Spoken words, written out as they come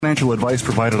Financial advice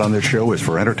provided on this show is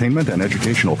for entertainment and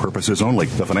educational purposes only.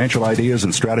 The financial ideas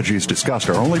and strategies discussed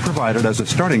are only provided as a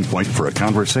starting point for a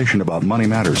conversation about money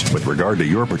matters. With regard to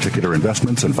your particular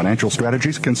investments and financial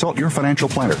strategies, consult your financial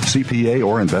planner, CPA,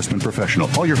 or investment professional.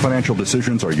 All your financial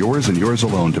decisions are yours and yours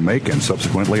alone to make, and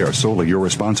subsequently are solely your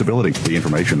responsibility. The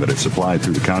information that is supplied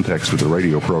through the context of the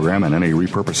radio program and any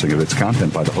repurposing of its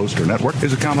content by the host or network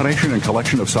is a combination and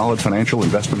collection of solid financial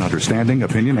investment understanding,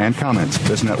 opinion, and comments.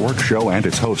 This network, show, and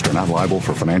its host are not liable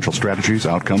for financial strategies,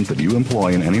 outcomes that you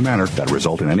employ in any manner that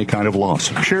result in any kind of loss.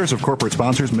 Shares of corporate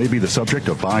sponsors may be the subject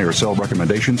of buy or sell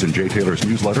recommendations in Jay Taylor's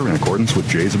newsletter in accordance with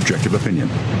Jay's objective opinion.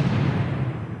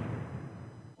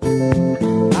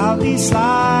 I'll be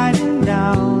sliding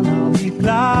down, I'll be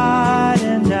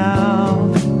gliding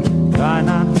down. Try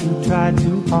not to try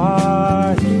too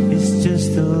hard, it's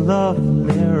just a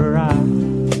lovely ride.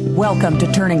 Welcome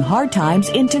to Turning Hard Times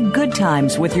into Good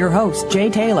Times with your host,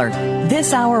 Jay Taylor.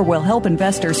 This hour will help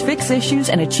investors fix issues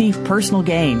and achieve personal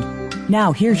gain.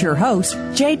 Now, here's your host,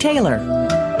 Jay Taylor.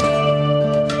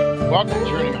 Welcome to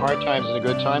Turning Hard Times into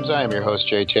Good Times. I am your host,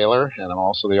 Jay Taylor, and I'm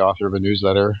also the author of a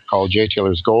newsletter called Jay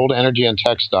Taylor's Gold, Energy, and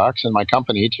Tech Stocks. And my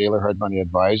company, Taylor Hard Money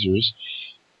Advisors,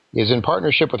 is in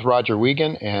partnership with Roger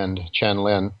Wiegand and Chen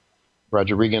Lin.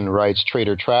 Roger Wiegand writes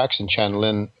Trader Tracks, and Chen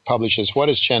Lin publishes What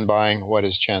is Chen Buying, What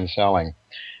is Chen Selling.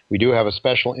 We do have a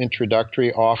special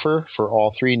introductory offer for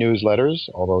all three newsletters,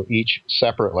 although each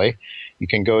separately. You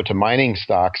can go to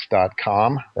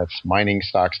miningstocks.com, that's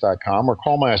miningstocks.com, or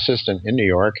call my assistant in New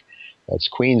York, that's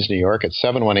Queens, New York, at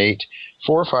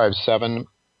 718-457-1426,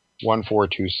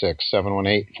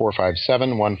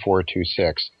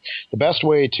 718-457-1426. The best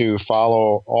way to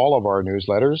follow all of our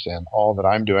newsletters and all that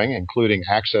I'm doing, including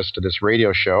access to this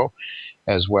radio show,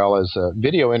 as well as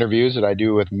video interviews that I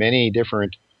do with many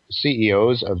different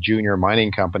CEOs of junior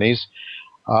mining companies,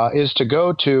 is to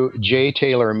go to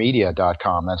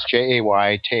jtaylormedia.com. That's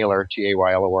J-A-Y Taylor,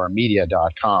 T-A-Y-L-O-R,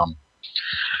 media.com.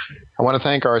 I want to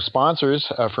thank our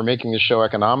sponsors for making the show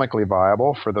economically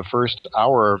viable. For the first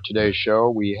hour of today's show,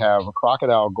 we have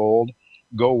Crocodile Gold,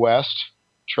 Go West,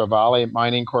 Travale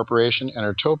Mining Corporation,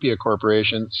 Enertopia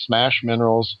Corporation, Smash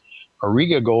Minerals,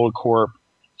 Auriga Gold Corp.,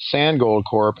 Sand Gold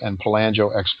Corp., and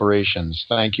Palangio Explorations.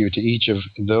 Thank you to each of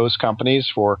those companies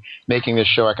for making this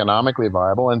show economically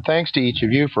viable, and thanks to each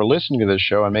of you for listening to this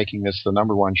show and making this the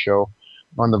number one show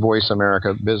on the Voice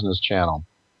America Business Channel.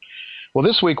 Well,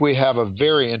 this week we have a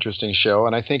very interesting show,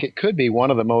 and I think it could be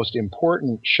one of the most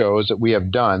important shows that we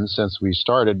have done since we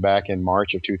started back in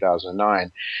March of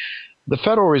 2009. The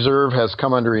Federal Reserve has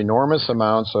come under enormous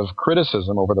amounts of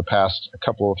criticism over the past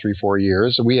couple of 3-4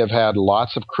 years. We have had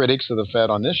lots of critics of the Fed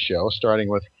on this show, starting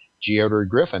with G. Edward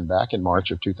Griffin back in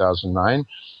March of 2009.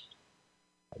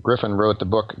 Griffin wrote the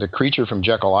book The Creature from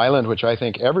Jekyll Island, which I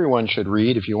think everyone should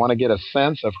read if you want to get a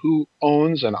sense of who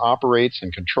owns and operates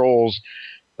and controls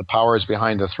the powers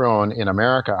behind the throne in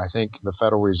America. I think the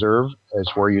Federal Reserve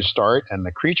is where you start, and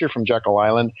The Creature from Jekyll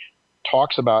Island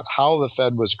talks about how the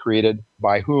Fed was created,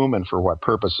 by whom, and for what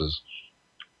purposes.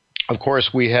 Of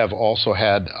course, we have also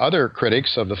had other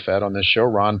critics of the Fed on this show.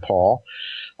 Ron Paul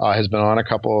has been on a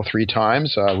couple of 3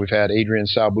 times. We've had Adrian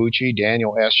Salbucci,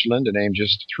 Daniel Estulin, to name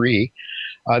just 3.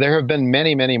 There have been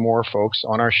many, many more folks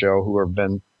on our show who have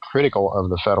been critical of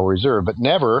the Federal Reserve, but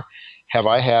never have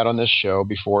I had on this show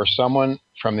before someone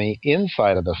from the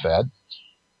inside of the Fed.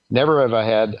 Never have I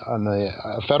had on the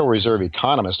Federal Reserve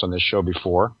economist on this show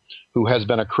before who has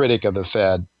been a critic of the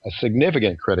Fed, a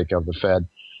significant critic of the Fed,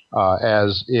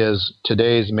 as is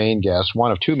today's main guest,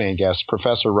 one of 2 main guests,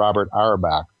 Professor Robert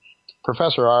Auerbach.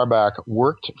 Professor Auerbach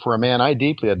worked for a man I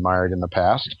deeply admired in the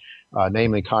past,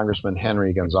 namely Congressman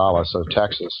Henry Gonzalez of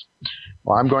Texas.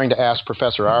 Well, I'm going to ask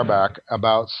Professor Auerbach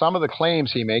about some of the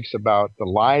claims he makes about the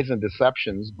lies and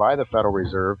deceptions by the Federal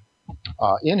Reserve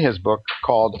in his book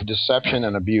called Deception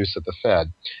and Abuse at the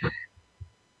Fed.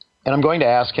 And I'm going to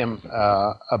ask him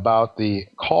about the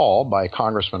call by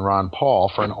Congressman Ron Paul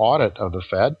for an audit of the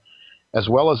Fed, as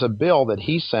well as a bill that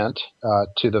he sent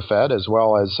to the Fed, as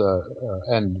well as,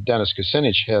 and Dennis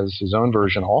Kucinich has his own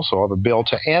version also of a bill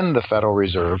to end the Federal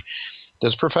Reserve.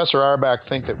 Does Professor Auerbach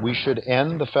think that we should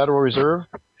end the Federal Reserve?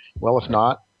 Well, if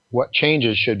not, what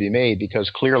changes should be made?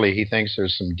 Because clearly he thinks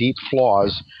there's some deep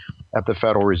flaws at the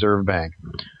Federal Reserve Bank.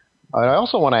 I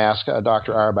also want to ask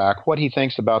Dr. Auerbach what he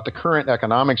thinks about the current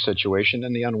economic situation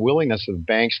and the unwillingness of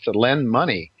banks to lend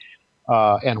money,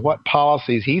 and what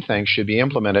policies he thinks should be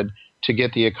implemented to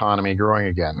get the economy growing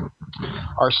again.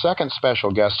 Our second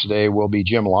special guest today will be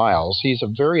Jim Lyles. He's a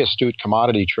very astute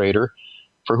commodity trader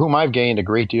for whom I've gained a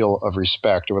great deal of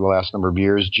respect over the last number of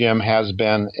years. Jim has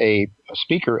been a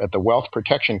speaker at the Wealth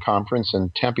Protection Conference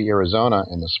in Tempe, Arizona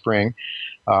in the spring.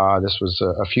 This was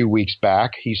a few weeks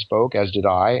back. He spoke, as did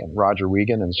I, and Roger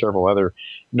Wiegand and several other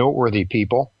noteworthy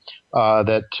people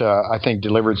that I think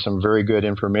delivered some very good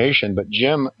information. But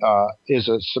Jim is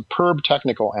a superb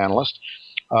technical analyst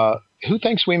who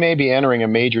thinks we may be entering a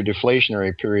major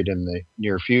deflationary period in the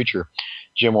near future.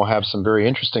 Jim will have some very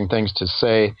interesting things to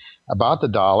say about the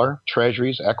dollar,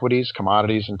 treasuries, equities,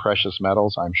 commodities, and precious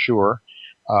metals, I'm sure.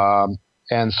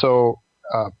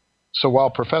 So while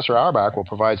Professor Auerbach will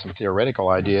provide some theoretical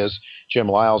ideas, Jim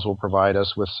Lyles will provide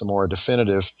us with some more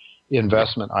definitive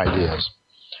investment ideas.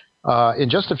 In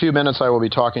just a few minutes, I will be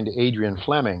talking to Adrian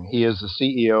Fleming. He is the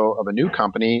CEO of a new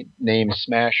company named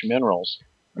Smash Minerals.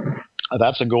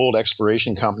 That's a gold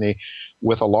exploration company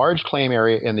with a large claim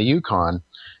area in the Yukon,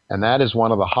 and that is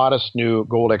one of the hottest new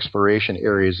gold exploration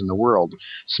areas in the world.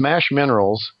 Smash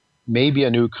Minerals may be a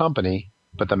new company,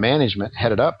 but the management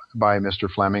headed up by Mr.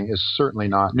 Fleming is certainly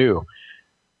not new.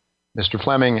 Mr.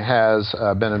 Fleming has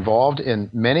been involved in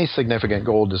many significant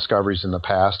gold discoveries in the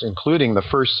past, including the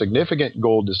first significant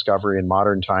gold discovery in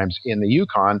modern times in the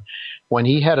Yukon, when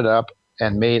he headed up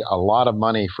and made a lot of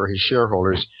money for his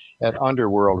shareholders at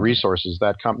Underworld Resources.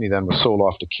 That company then was sold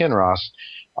off to Kinross,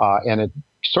 and it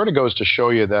sort of goes to show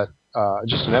you that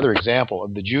just another example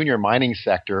of the junior mining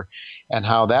sector and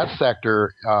how that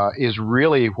sector is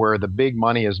really where the big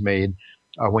money is made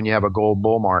when you have a gold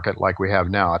bull market like we have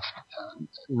now. It's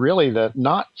really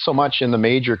not so much in the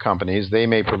major companies. They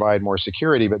may provide more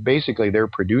security, but basically they're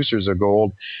producers of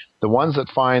gold. The ones that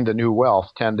find the new wealth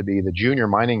tend to be the junior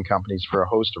mining companies for a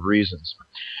host of reasons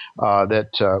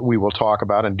that we will talk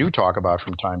about and do talk about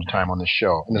from time to time on this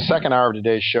show. In the second hour of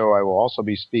today's show, I will also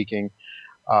be speaking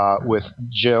with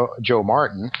Joe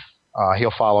Martin.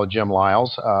 He'll follow Jim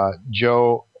Lyles.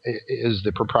 Joe is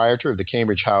the proprietor of the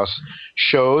Cambridge House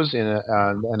shows, and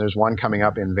there's one coming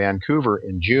up in Vancouver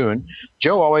in June.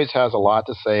 Joe always has a lot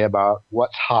to say about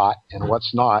what's hot and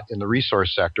what's not in the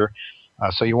resource sector,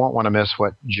 so you won't want to miss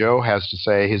what Joe has to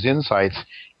say, his insights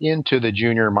into the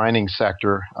junior mining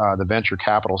sector, the venture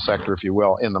capital sector, if you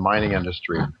will, in the mining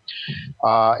industry.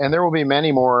 And there will be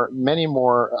many more,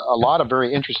 a lot of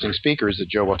very interesting speakers that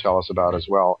Joe will tell us about as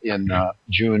well in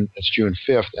June. It's June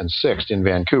 5th and 6th in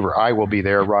Vancouver. I will be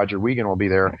there. Roger Wiegand will be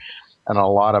there, and a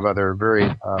lot of other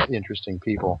very interesting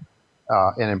people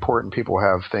and important people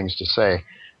have things to say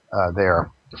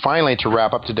there. Finally, to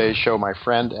wrap up today's show, my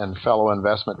friend and fellow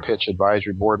Investment Pitch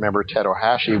Advisory Board member Ted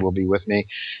Ohashi will be with me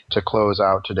to close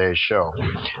out today's show.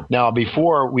 Now,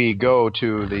 before we go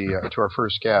to our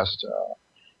first guest,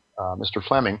 Mr.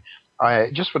 Fleming, I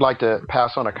just would like to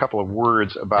pass on a couple of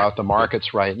words about the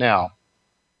markets right now.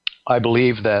 I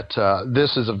believe that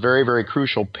this is a very, very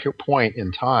crucial point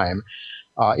in time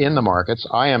in the markets.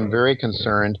 I am very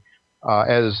concerned,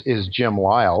 as is Jim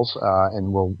Lyles,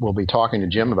 and we'll be talking to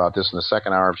Jim about this in the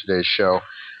second hour of today's show.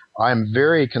 I'm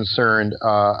very concerned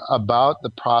about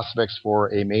the prospects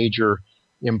for a major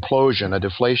implosion, a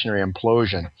deflationary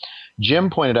implosion. Jim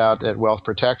pointed out at Wealth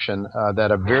Protection that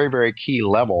a very, very key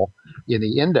level in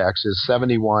the index is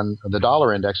 71. The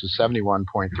dollar index is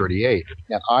 71.38,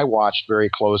 and I watched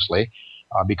very closely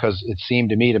because it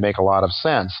seemed to me to make a lot of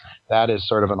sense. That is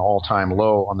sort of an all-time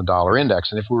low on the dollar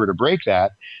index, and if we were to break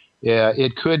that,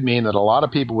 it could mean that a lot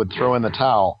of people would throw in the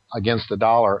towel against the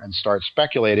dollar and start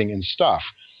speculating in stuff,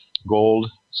 gold,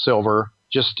 silver,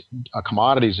 just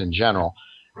commodities in general.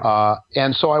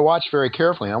 And so I watched very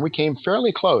carefully. Now, we came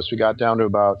fairly close. We got down to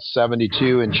about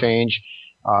 72 and change,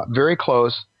 very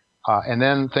close, and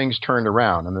then things turned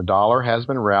around, and the dollar has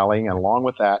been rallying, and along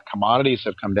with that, commodities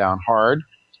have come down hard.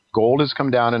 Gold has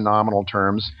come down in nominal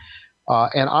terms.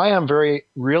 And I am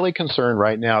really concerned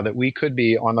right now that we could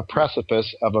be on the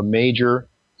precipice of a major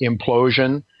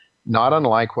implosion, not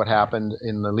unlike what happened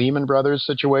in the Lehman Brothers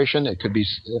situation. It could be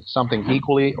something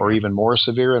equally or even more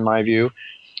severe in my view.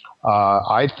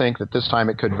 I think that this time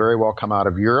it could very well come out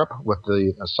of Europe with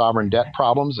the sovereign debt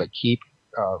problems that keep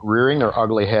rearing their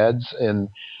ugly heads in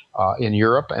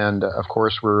Europe. And of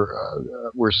course,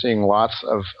 we're seeing lots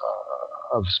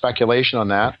of speculation on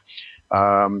that.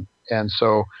 And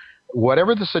so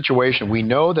whatever the situation, we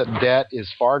know that debt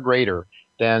is far greater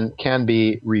than can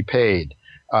be repaid.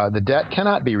 The debt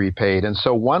cannot be repaid, and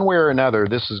so one way or another,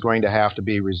 this is going to have to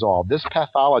be resolved. This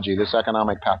pathology, this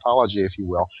economic pathology, if you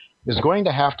will, is going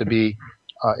to have to be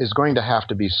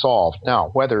solved. Now,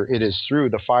 whether it is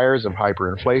through the fires of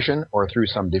hyperinflation or through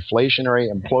some deflationary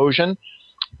implosion,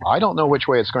 I don't know which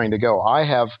way it's going to go. I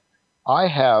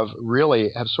have really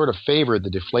sort of favored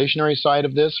the deflationary side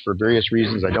of this for various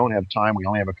reasons. I don't have time. We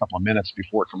only have a couple of minutes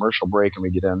before commercial break, and we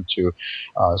get into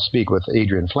speak with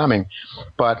Adrian Fleming.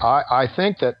 But I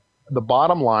think that the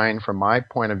bottom line, from my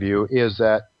point of view, is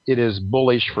that it is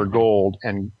bullish for gold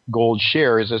and gold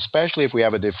shares, especially if we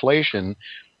have a deflation.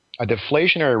 A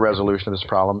deflationary resolution of this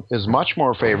problem is much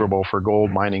more favorable for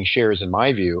gold mining shares, in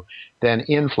my view, than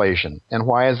inflation. And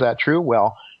why is that true?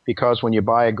 Well, because when you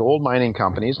buy gold mining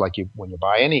companies, when you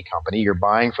buy any company, you're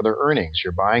buying for their earnings.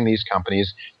 You're buying these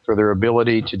companies for their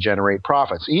ability to generate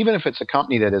profits. Even if it's a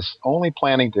company that is only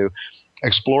planning to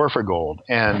explore for gold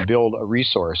and build a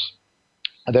resource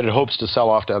that it hopes to sell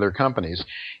off to other companies,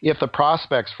 if the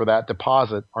prospects for that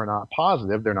deposit are not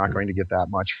positive, they're not going to get that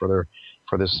much for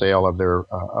the sale of their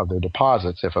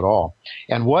deposits, if at all.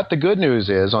 And what the good news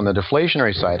is on the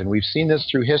deflationary side, and we've seen this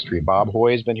through history, Bob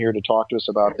Hoy has been here to talk to us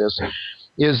about this,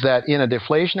 is that in a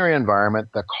deflationary environment,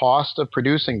 the cost of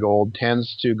producing gold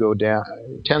tends to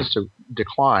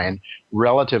decline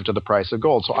relative to the price of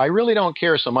gold. So I really don't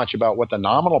care so much about what the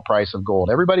nominal price of gold.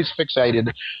 Everybody's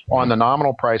fixated on the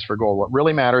nominal price for gold. What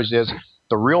really matters is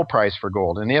the real price for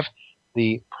gold. And if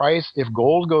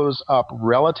gold goes up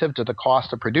relative to the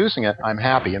cost of producing it, I'm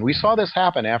happy. And we saw this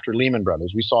happen after Lehman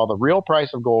Brothers. We saw the real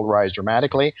price of gold rise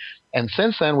dramatically. And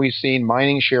since then, we've seen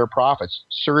mining share profits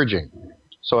surging.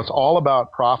 So it's all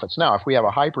about profits. Now, if we have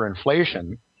a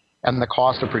hyperinflation and the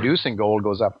cost of producing gold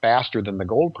goes up faster than the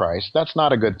gold price, that's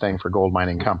not a good thing for gold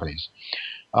mining companies.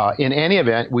 In any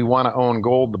event, we want to own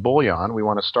gold, the bullion. We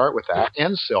want to start with that,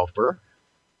 and silver.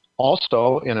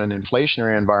 Also, in an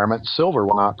inflationary environment, silver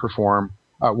will outperform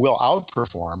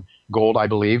gold, I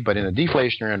believe, but in a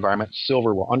deflationary environment,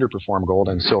 silver will underperform gold,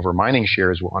 and silver mining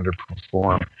shares will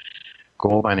underperform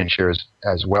gold mining shares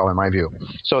as well, in my view.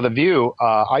 So the view,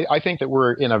 I think that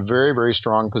we're in a very, very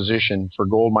strong position for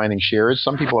gold mining shares.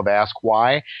 Some people have asked,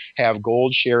 why have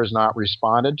gold shares not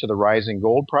responded to the rising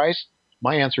gold price?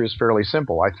 My answer is fairly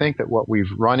simple. I think that what we've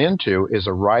run into is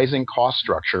a rising cost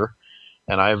structure.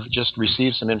 And I've just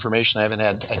received some information I haven't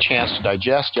had a chance to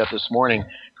digest yet this morning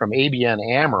from ABN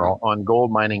AMRO on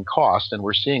gold mining costs, and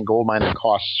we're seeing gold mining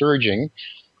costs surging.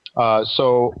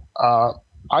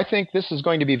 I think this is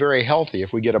going to be very healthy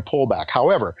if we get a pullback.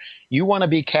 However, you want to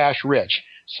be cash rich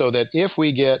so that if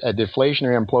we get a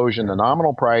deflationary implosion, the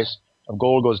nominal price of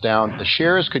gold goes down, the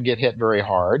shares could get hit very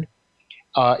hard.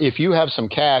 If you have some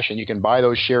cash and you can buy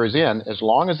those shares in, as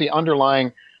long as the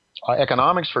underlying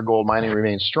economics for gold mining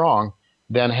remains strong,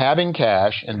 then having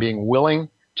cash and being willing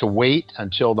to wait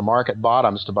until the market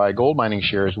bottoms to buy gold mining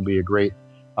shares will be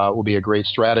a great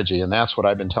strategy. And that's what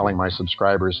I've been telling my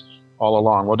subscribers all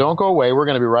along. Well, don't go away. We're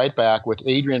going to be right back with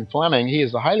Adrian Fleming. He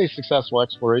is a highly successful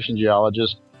exploration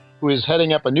geologist who is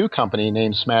heading up a new company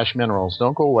named Smash Minerals.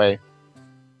 Don't go away.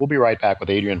 We'll be right back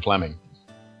with Adrian Fleming.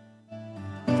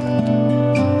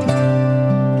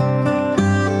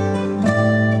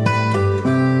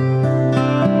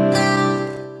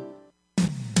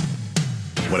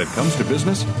 When it comes to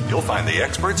business, you'll find the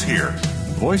experts here.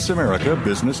 Voice America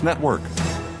Business Network.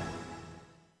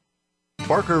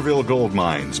 Barkerville Gold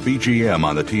Mines, BGM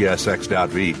on the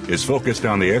TSX.V, is focused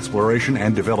on the exploration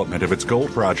and development of its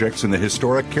gold projects in the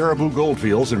historic Caribou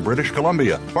Goldfields in British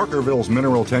Columbia. Barkerville's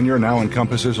mineral tenure now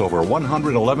encompasses over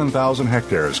 111,000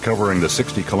 hectares, covering the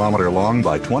 60-kilometer-long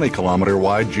by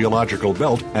 20-kilometer-wide geological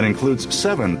belt, and includes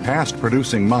 7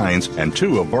 past-producing mines and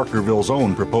 2 of Barkerville's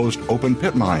own proposed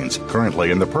open-pit mines,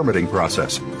 currently in the permitting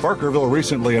process. Barkerville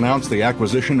recently announced the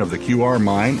acquisition of the QR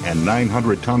mine and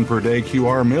 900-ton-per-day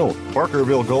QR mill. Barkerville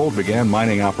Gold began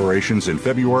mining operations in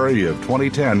February of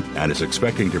 2010 and is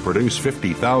expecting to produce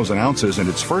 50,000 ounces in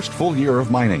its first full year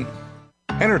of mining.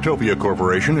 Enertopia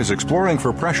Corporation is exploring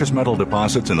for precious metal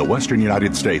deposits in the western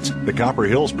United States. The Copper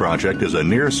Hills Project is a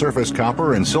near-surface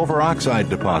copper and silver oxide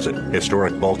deposit.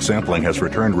 Historic bulk sampling has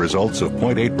returned results of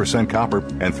 0.8% copper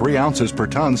and 3 ounces per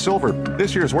ton silver.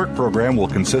 This year's work program will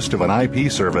consist of an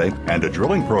IP survey and a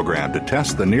drilling program to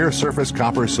test the near-surface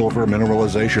copper-silver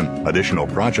mineralization. Additional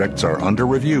projects are under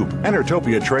review.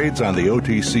 Enertopia trades on the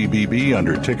OTCBB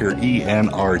under ticker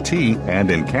ENRT and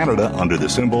in Canada under the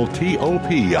symbol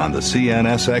TOP on the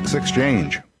CNSX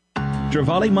exchange.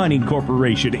 Travali Mining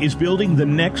Corporation is building the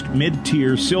next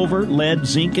mid-tier silver, lead,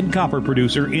 zinc, and copper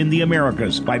producer in the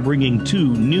Americas by bringing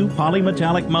 2 new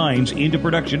polymetallic mines into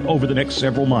production over the next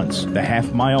several months. The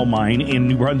Half Mile Mine in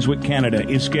New Brunswick, Canada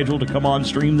is scheduled to come on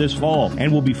stream this fall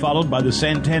and will be followed by the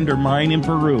Santander Mine in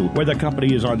Peru, where the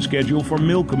company is on schedule for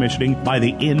mill commissioning by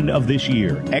the end of this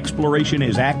year. Exploration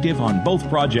is active on both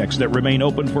projects that remain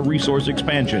open for resource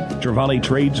expansion. Travali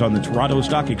trades on the Toronto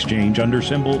Stock Exchange under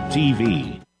symbol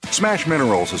TV. Smash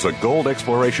Minerals is a gold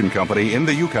exploration company in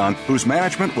the Yukon whose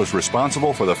management was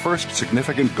responsible for the first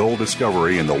significant gold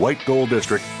discovery in the White Gold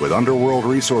District with Underworld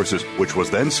Resources, which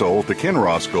was then sold to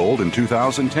Kinross Gold in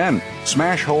 2010.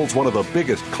 Smash holds one of the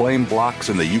biggest claim blocks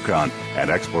in the Yukon, and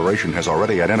exploration has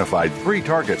already identified 3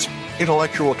 targets.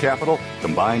 Intellectual capital,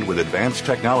 combined with advanced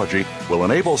technology, will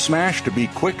enable Smash to be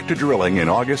quick to drilling in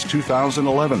August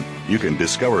 2011. You can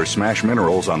discover Smash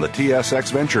Minerals on the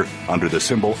TSX Venture under the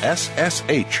symbol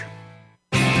SSH.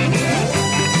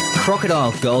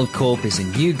 Crocodile Gold Corp is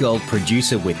a new gold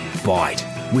producer with bite.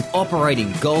 With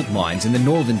operating gold mines in the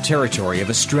Northern Territory of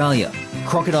Australia,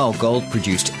 Crocodile Gold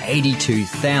produced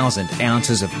 82,000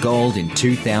 ounces of gold in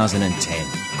 2010.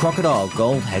 Crocodile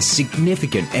Gold has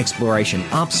significant exploration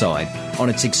upside on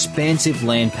its expansive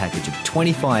land package of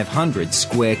 2,500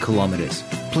 square kilometres.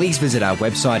 Please visit our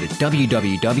website at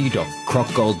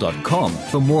www.crocgold.com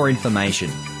for more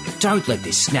information. Don't let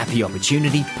this snappy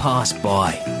opportunity pass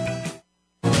by.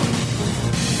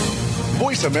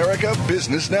 Voice America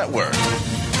Business Network,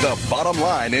 the bottom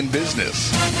line in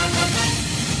business.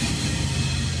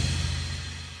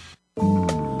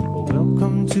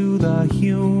 Welcome to the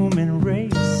human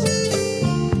race.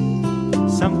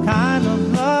 Some kind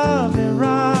of lovely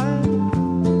ride.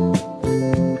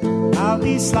 I'll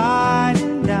be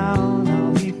sliding down,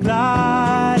 I'll be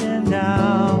gliding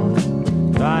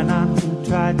down. Try not to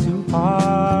try too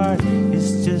hard,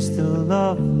 it's just a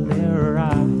lovely ride.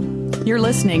 You're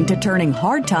listening to Turning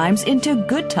Hard Times into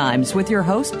Good Times with your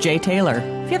host, Jay Taylor.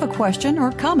 If you have a question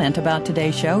or comment about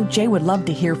today's show, Jay would love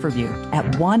to hear from you at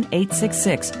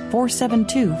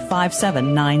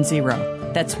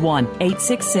 1-866-472-5790. That's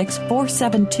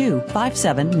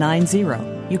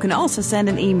 1-866-472-5790. You can also send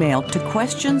an email to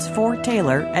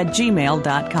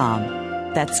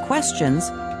questionsfortaylor@gmail.com. That's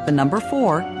questions, the number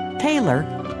 4,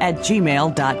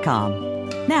 Taylor@gmail.com.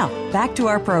 Now, back to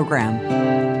our program.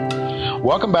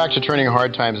 Welcome back to Turning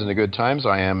Hard Times into Good Times.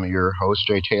 I am your host,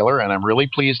 Jay Taylor, and I'm really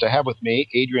pleased to have with me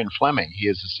Adrian Fleming. He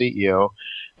is the CEO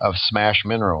of Smash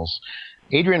Minerals.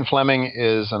 Adrian Fleming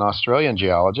is an Australian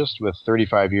geologist with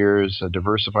 35 years of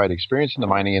diversified experience in the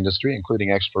mining industry,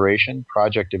 including exploration,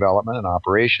 project development, and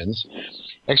operations.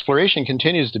 Exploration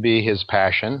continues to be his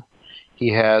passion. He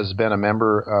has been a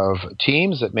member of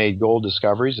teams that made gold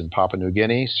discoveries in Papua New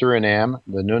Guinea, Suriname,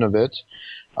 the Nunavut,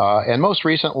 and most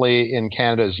recently in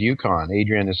Canada's Yukon.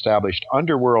 Adrian established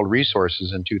Underworld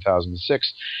Resources in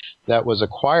 2006 that was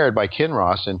acquired by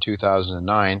Kinross in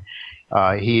 2009.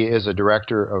 He is a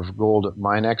director of Gold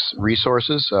Minex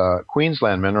Resources,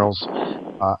 Queensland Minerals,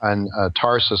 and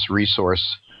Tarsus Resource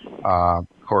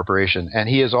Corporation. And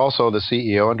he is also the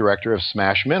CEO and director of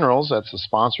Smash Minerals. That's the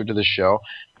sponsor to the show.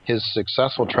 His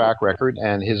successful track record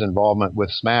and his involvement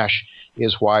with Smash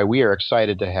is why we are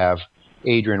excited to have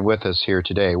Adrian with us here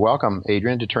today. Welcome,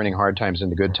 Adrian, to Turning Hard Times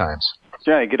into Good Times.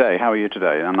 Jay, good day. How are you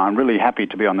today? And I'm really happy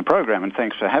to be on the program, and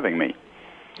thanks for having me.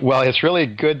 Well, it's really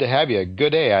good to have you.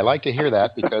 Good day. I like to hear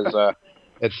that because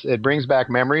it brings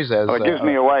back memories. It gives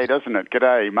me away, doesn't it? Good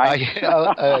day, mate.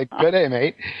 Good day,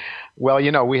 mate. Well,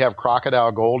 we have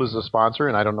Crocodile Gold as a sponsor,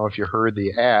 and I don't know if you heard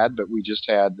the ad, but we just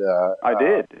had I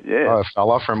did, yeah. A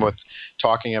fella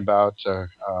talking about,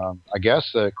 I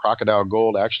guess, Crocodile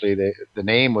Gold. Actually, the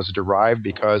name was derived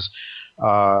because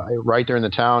right there in the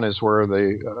town is where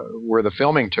the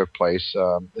filming took place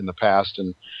in the past,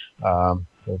 and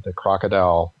the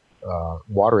Crocodile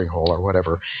watering hole or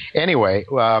whatever. Anyway,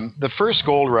 the first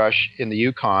gold rush in the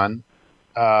Yukon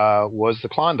was the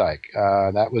Klondike.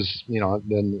 That was,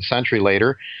 then a century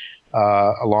later,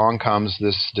 along comes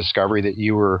this discovery that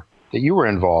you were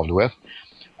involved with.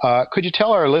 Could you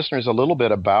tell our listeners a little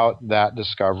bit about that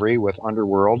discovery with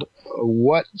Underworld?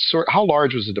 How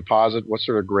large was the deposit? What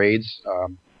sort of grades?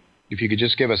 If you could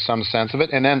just give us some sense of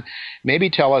it, and then maybe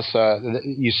tell us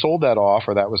you sold that off,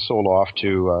 or that was sold off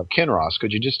to Kinross.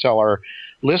 Could you just tell our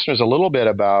listeners a little bit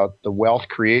about the wealth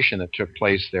creation that took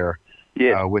place there?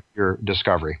 Yes. With your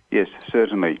discovery. Yes,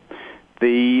 certainly.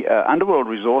 The Underworld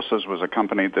Resources was a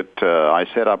company that I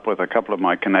set up with a couple of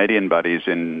my Canadian buddies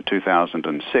in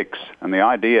 2006, and the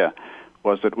idea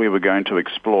was that we were going to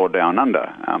explore down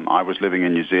under. I was living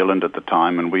in New Zealand at the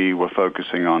time, and we were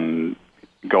focusing on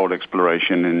gold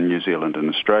exploration in New Zealand and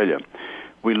Australia.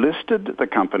 We listed the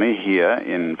company here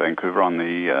in Vancouver on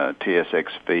the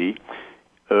TSXV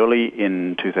early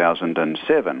in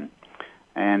 2007.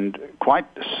 And quite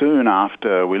soon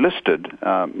after we listed,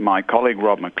 my colleague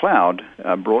Rob McLeod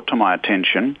brought to my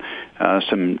attention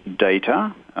some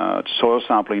data, soil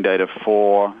sampling data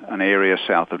for an area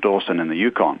south of Dawson in the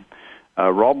Yukon.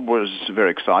 Rob was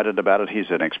very excited about it. He's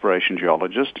an exploration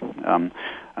geologist.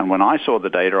 And when I saw the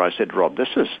data, I said, Rob, this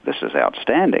is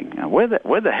outstanding. Where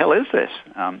the hell is this?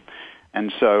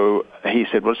 And so he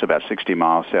said, well, it's about 60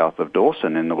 miles south of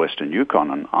Dawson in the western Yukon,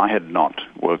 and I had not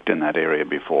worked in that area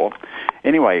before.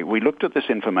 Anyway, we looked at this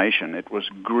information. It was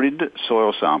grid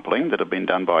soil sampling that had been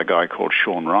done by a guy called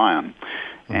Sean Ryan.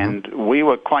 And we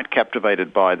were quite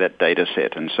captivated by that data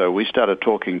set. And so we started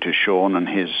talking to Sean and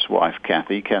his wife,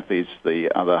 Kathy. Kathy's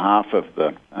the other half of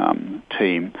the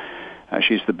team.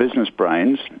 She's the business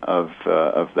brains of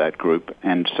that group.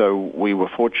 And so we were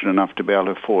fortunate enough to be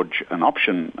able to forge an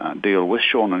option deal with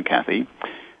Sean and Kathy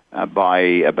by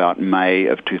about May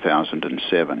of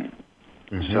 2007.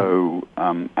 So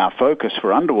our focus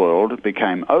for Underworld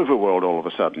became Overworld all of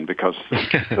a sudden because,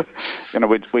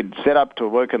 we'd set up to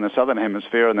work in the southern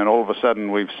hemisphere, and then all of a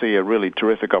sudden we see a really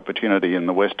terrific opportunity in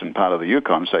the western part of the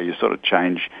Yukon. So you sort of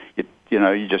change, you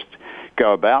just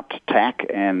go about, tack,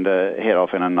 and head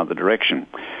off in another direction.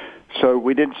 So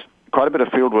we did quite a bit of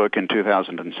field work in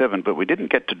 2007, but we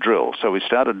didn't get to drill. So we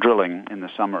started drilling in the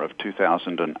summer of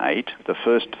 2008. The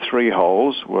first 3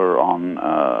 holes were on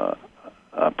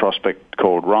a prospect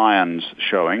called Ryan's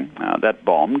showing. That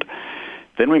bombed.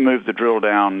 Then we moved the drill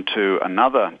down to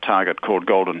another target called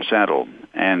Golden Saddle.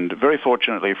 And very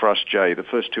fortunately for us, Jay, the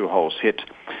first 2 holes hit,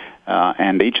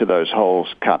 and each of those holes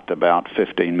cut about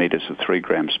 15 meters of 3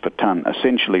 grams per ton,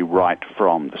 essentially right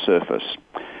from the surface.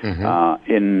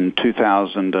 In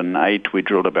 2008, we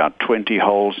drilled about 20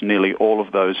 holes. Nearly all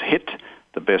of those hit,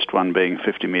 the best one being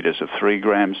 50 meters of 3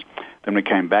 grams. Then we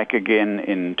came back again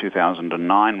in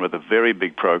 2009 with a very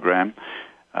big program.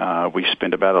 We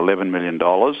spent about $11 million.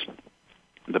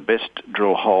 The best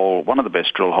drill hole, one of the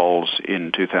best drill holes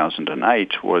in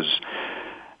 2008 was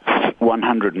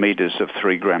 100 meters of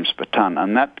 3 grams per ton,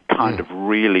 and that kind of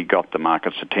really got the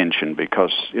market's attention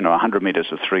because 100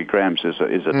 meters of 3 grams is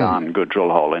a darn good drill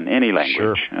hole in any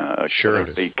language, sure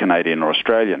be Canadian or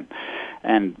Australian.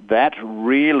 And that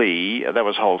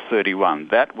was hole 31.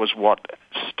 That was what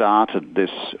started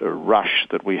this rush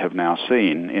that we have now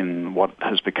seen in what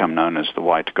has become known as the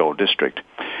White Gold District.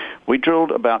 We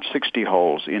drilled about 60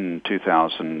 holes in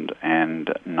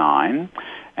 2009,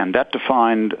 and that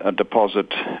defined a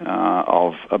deposit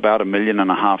of about 1.5 million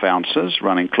ounces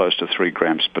running close to 3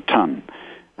 grams per ton.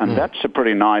 And that's a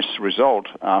pretty nice result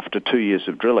after 2 years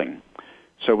of drilling.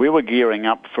 So we were gearing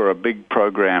up for a big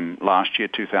program last year,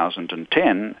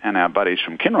 2010, and our buddies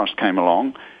from Kinross came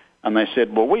along, and they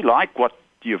said, well, we like what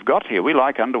you've got here. We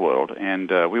like Underworld,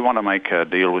 and we want to make a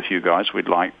deal with you guys. We'd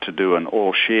like to do an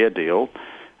all-share deal.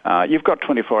 You've got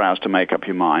 24 hours to make up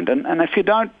your mind. And if you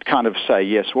don't kind of say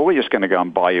yes, well, we're just going to go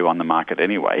and buy you on the market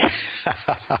anyway.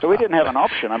 So we didn't have an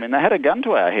option. I mean, they had a gun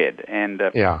to our head. And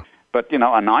But,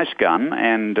 a nice gun,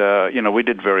 and, we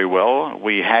did very well.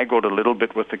 We haggled a little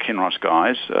bit with the Kinross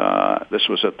guys. This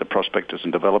was at the Prospectors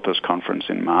and Developers Conference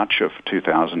in March of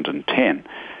 2010,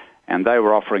 and they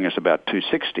were offering us about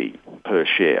 $260 per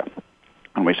share.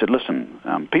 And we said, listen,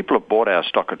 people have bought our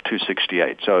stock at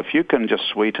 $268, so if you can just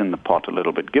sweeten the pot a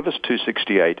little bit, give us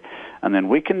 $268, and then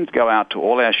we can go out to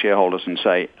all our shareholders and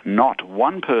say, not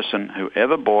one person who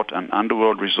ever bought an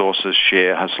Underworld Resources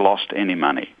share has lost any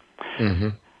money.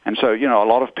 And so, a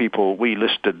lot of people, we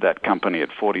listed that company at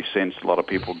 40 cents. A lot of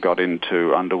people got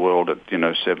into Underworld at,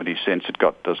 70 cents. It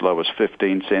got as low as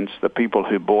 15 cents. The people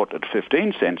who bought at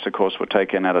 15 cents, of course, were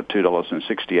taken out at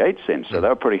 $2.68. So they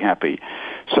were pretty happy.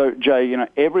 So, Jay,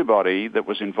 everybody that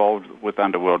was involved with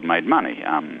Underworld made money.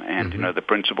 The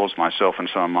principals, myself and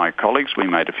some of my colleagues, we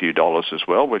made a few dollars as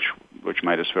well, which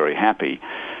made us very happy.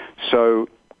 So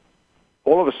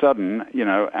all of a sudden,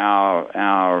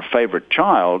 our favorite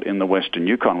child in the western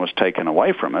Yukon was taken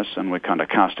away from us, and we're kind of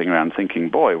casting around thinking,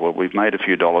 boy, well, we've made a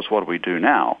few dollars. What do we do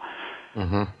now?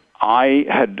 I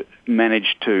had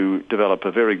managed to develop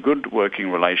a very good working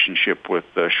relationship with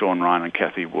Sean Ryan and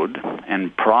Kathy Wood,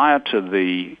 and prior to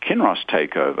the Kinross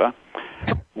takeover,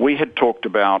 we had talked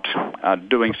about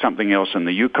doing something else in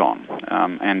the Yukon,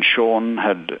 and Sean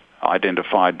had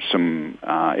identified some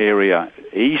area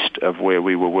east of where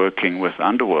we were working with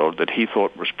Underworld that he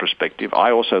thought was prospective. I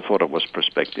also thought it was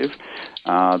prospective.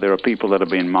 There are people that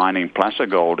have been mining placer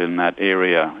gold in that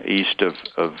area east of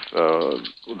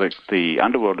the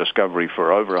Underworld discovery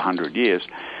for over 100 years.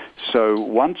 So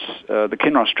once the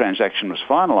Kinross transaction was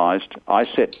finalized, I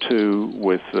set to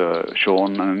with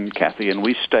Sean and Kathy, and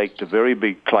we staked a very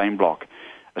big claim block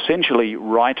essentially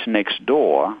right next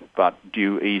door, but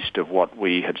due east of what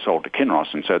we had sold to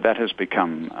Kinross, and so that has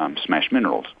become Smash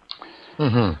Minerals.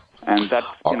 And that,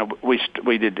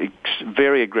 we did a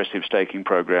very aggressive staking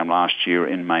program last year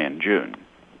in May and June.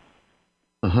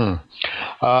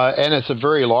 And it's a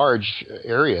very large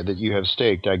area that you have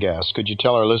staked, I guess. Could you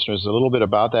tell our listeners a little bit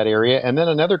about that area? And then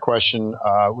another question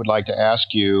I would like to ask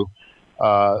you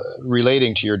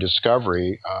relating to your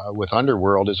discovery with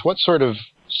Underworld is what sort of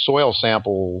soil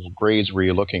sample grades were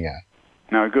you looking at?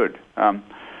 No, good.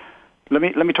 Let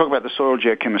me talk about the soil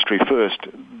geochemistry first.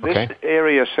 This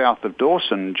area south of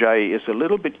Dawson, Jay, is a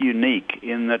little bit unique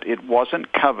in that it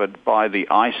wasn't covered by the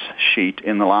ice sheet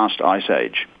in the last ice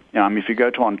age. If you go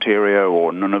to Ontario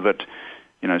or Nunavut,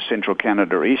 central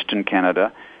Canada, eastern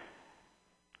Canada,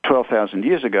 12,000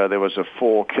 years ago there was a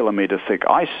 4-kilometer thick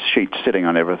ice sheet sitting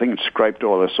on everything. It scraped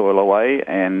all the soil away,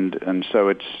 and so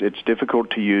it's difficult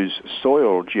to use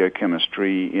soil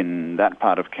geochemistry in that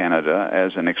part of Canada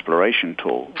as an exploration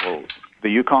tool. Well, the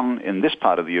Yukon, in this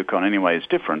part of the Yukon anyway, is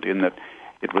different in that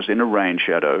it was in a rain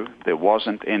shadow. There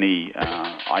wasn't any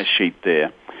ice sheet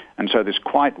there. And so there's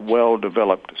quite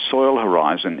well-developed soil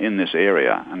horizon in this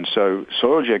area. And so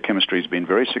soil geochemistry has been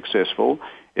very successful.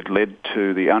 It led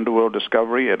to the Underworld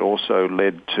discovery. It also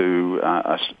led to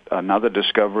another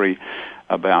discovery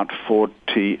about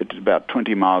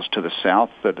 20 miles to the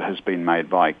south that has been made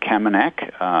by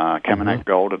Kaminak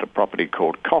Gold at a property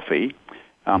called Coffee.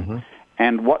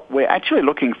 And what we're actually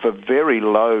looking for very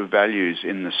low values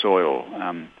in the soil.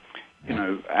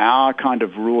 Our kind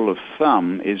of rule of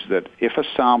thumb is that if a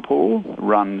sample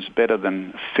runs better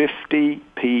than 50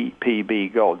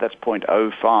 ppb gold, that's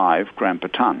 0.05 gram per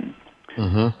ton,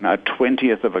 a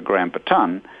 20th of a gram per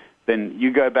ton, then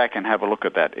you go back and have a look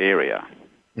at that area.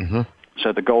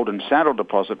 So the Golden Saddle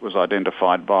deposit was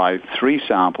identified by 3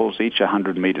 samples, each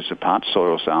 100 meters apart,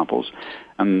 soil samples,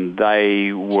 and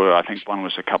they were, I think one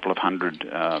was a couple of hundred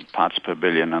parts per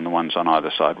billion, and the ones on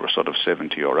either side were sort of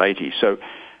 70 or 80. So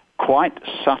quite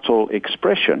subtle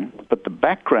expression, but the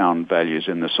background values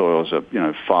in the soils are,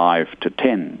 5 to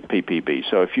 10 ppb.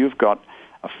 So if you've got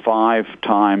a 5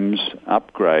 times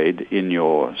upgrade in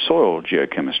your soil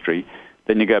geochemistry,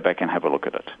 then you go back and have a look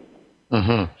at it.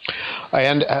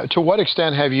 And to what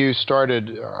extent have you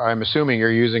started, I'm assuming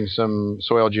you're using some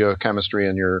soil geochemistry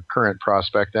in your current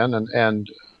prospect then, and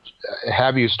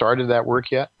have you started that work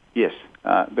yet? Yes.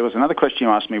 There was another question you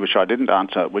asked me which I didn't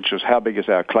answer, which was how big is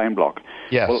our claim block?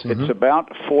 Yes. Well, it's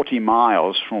about 40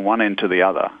 miles from one end to the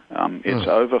other. It's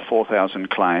over 4,000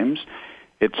 claims.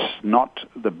 It's not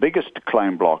the biggest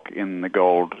claim block in the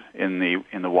gold, in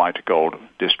the white gold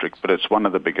district, but it's one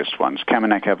of the biggest ones.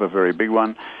 Kaminak have a very big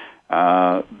one.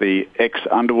 The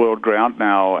ex-Underworld ground,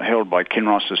 now held by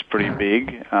Kinross, is pretty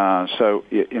big. So,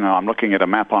 I'm looking at a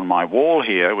map on my wall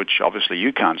here, which obviously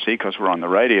you can't see because we're on the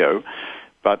radio.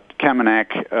 But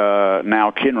Kaminak,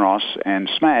 now Kinross, and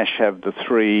Smash have the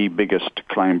 3 biggest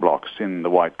claim blocks in the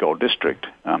white gold district.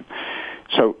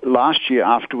 So last year,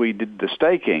 after we did the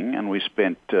staking, and we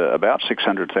spent about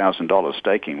 $600,000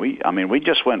 staking, we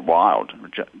just went wild,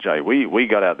 Jay. We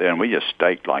got out there and we just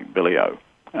staked like Billy-O.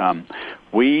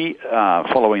 We,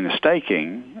 following the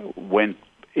staking, went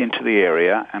into the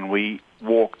area and we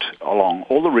walked along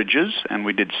all the ridges and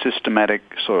we did systematic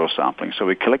soil sampling. So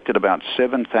we collected about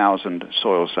 7,000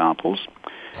 soil samples,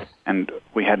 and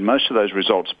we had most of those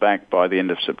results back by the end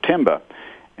of September.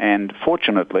 And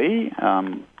fortunately,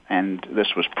 and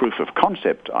this was proof of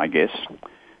concept, I guess,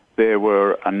 there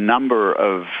were a number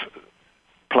of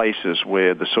places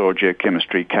where the soil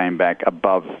geochemistry came back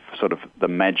above sort of the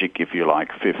magic, if you like,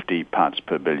 50 parts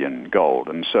per billion gold.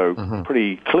 And so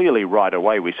pretty clearly right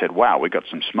away we said, wow, we got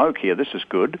some smoke here, this is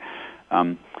good.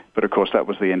 But of course that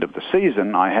was the end of the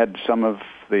season. I had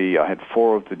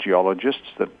 4 of the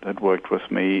geologists that had worked with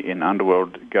me in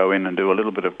Underworld go in and do a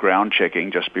little bit of ground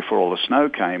checking just before all the snow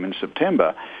came in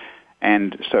September.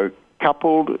 And so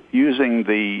coupled using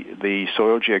the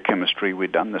soil geochemistry,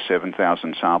 we'd done the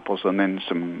 7,000 samples and then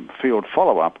some field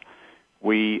follow-up,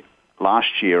 we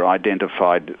last year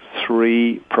identified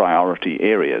 3 priority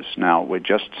areas. Now, we're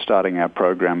just starting our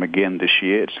program again this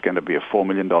year. It's going to be a $4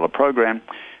 million program.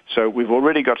 So we've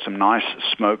already got some nice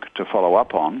smoke to follow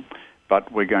up on,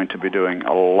 but we're going to be doing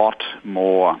a lot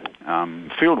more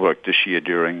field work this year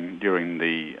during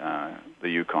the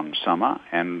Yukon summer,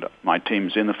 and my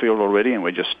team's in the field already, and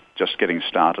we're just getting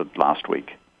started last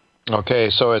week. Okay,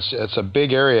 so it's a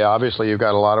big area. Obviously, you've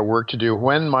got a lot of work to do.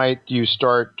 When might you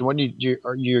start?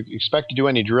 Are you expect to do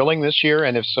any drilling this year?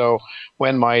 And if so,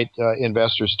 when might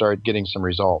investors start getting some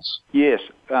results? Yes.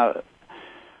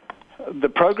 The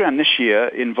program this year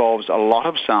involves a lot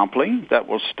of sampling. That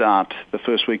will start the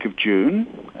first week of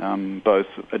June, both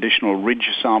additional ridge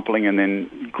sampling and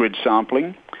then grid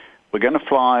sampling. We're going to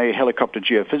fly helicopter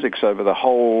geophysics over the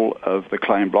whole of the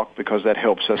claim block because that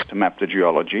helps us to map the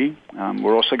geology.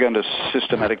 We're also going to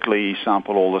systematically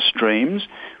sample all the streams.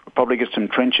 We'll probably get some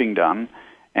trenching done,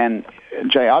 And,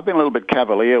 Jay, I've been a little bit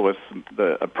cavalier with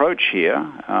the approach here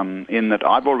in that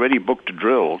I've already booked a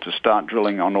drill to start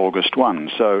drilling on August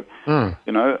 1. So,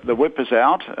 the whip is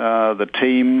out, the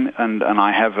team, and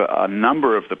I have a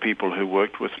number of the people who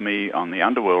worked with me on the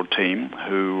Underworld team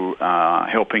who are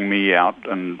helping me out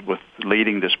and with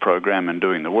leading this program and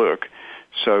doing the work.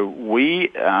 So we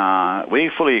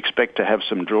fully expect to have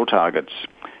some drill targets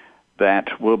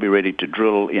that will be ready to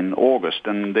drill in August.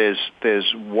 And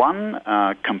there's one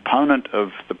component of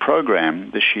the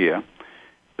program this year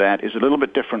that is a little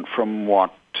bit different from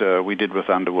what we did with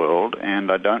Underworld,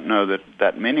 and I don't know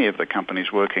that many of the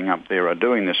companies working up there are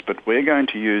doing this, but we're going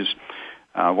to use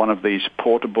one of these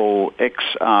portable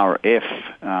XRF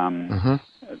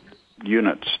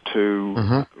units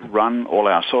to run all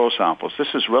our soil samples.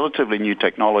 This is relatively new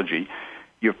technology.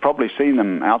 You've probably seen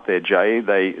them out there, Jay.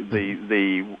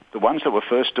 The ones that were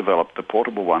first developed, the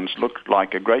portable ones, look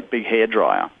like a great big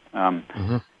hairdryer.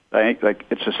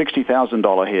 It's a $60,000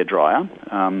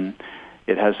 hairdryer.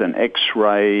 It has an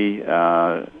X-ray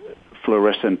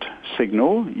fluorescent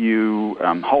signal. You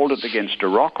hold it against a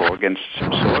rock or against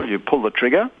some soil. You pull the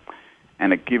trigger,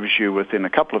 and it gives you, within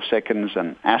a couple of seconds,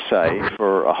 an assay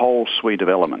for a whole suite of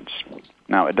elements.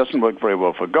 Now, it doesn't work very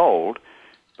well for gold,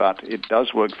 but it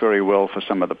does work very well for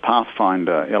some of the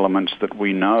pathfinder elements that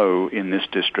we know in this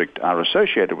district are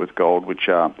associated with gold, which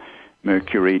are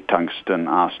mercury, tungsten,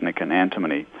 arsenic, and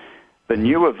antimony. The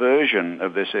newer version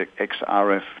of this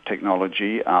XRF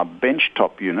technology are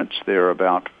benchtop units. They're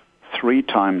about 3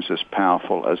 times as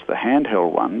powerful as the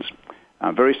handheld ones,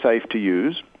 very safe to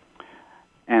use,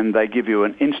 and they give you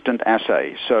an instant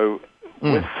assay. So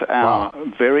with our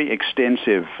very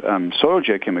extensive soil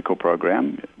geochemical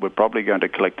program, we're probably going to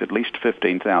collect at least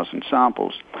 15,000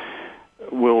 samples.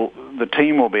 The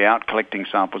team will be out collecting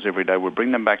samples every day. We'll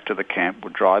bring them back to the camp.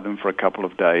 We'll dry them for a couple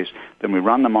of days. Then we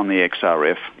run them on the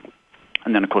XRF.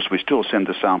 And then, of course, we still send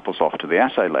the samples off to the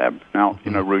assay lab. Now,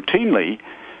 routinely,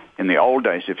 in the old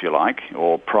days, if you like,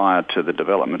 or prior to the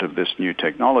development of this new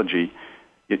technology,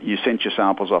 you sent your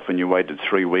samples off and you waited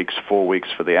 3 weeks, 4 weeks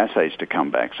for the assays to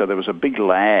come back. So there was a big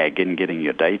lag in getting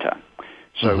your data.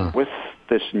 So with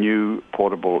this new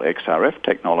portable XRF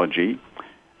technology,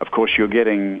 of course, you're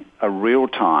getting a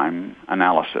real-time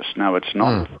analysis. Now, it's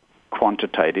not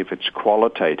quantitative, it's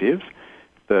qualitative.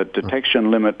 The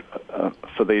detection limit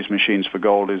for these machines for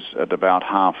gold is at about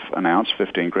half an ounce,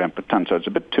 15 gram per ton. So it's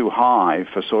a bit too high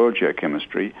for soil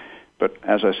geochemistry. But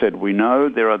as I said, we know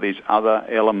there are these other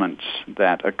elements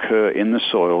that occur in the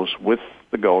soils with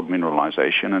the gold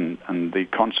mineralization, and the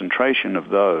concentration of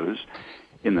those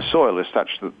in the soil is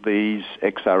such that these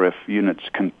XRF units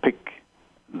can pick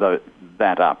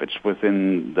that up. It's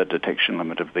within the detection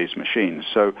limit of these machines.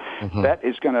 So that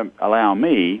is going to allow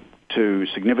me to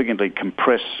significantly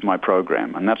compress my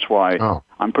program, and that's why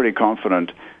I'm pretty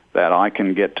confident that I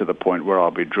can get to the point where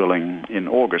I'll be drilling in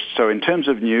August. So in terms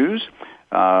of news,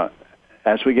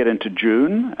 as we get into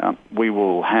June, we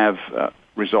will have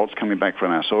results coming back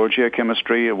from our soil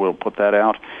geochemistry. We'll put that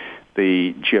out.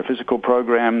 The geophysical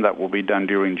program, that will be done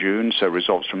during June, so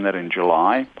results from that in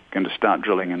July. Going to start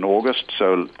drilling in August.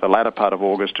 So the latter part of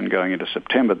August and going into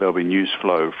September, there'll be news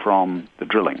flow from the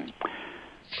drilling.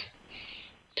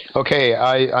 Okay,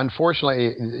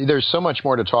 unfortunately, there's so much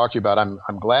more to talk to you about.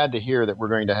 I'm glad to hear that we're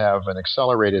going to have an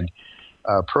accelerated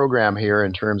program here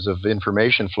in terms of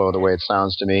information flow, the way it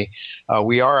sounds to me.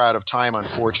 We are out of time,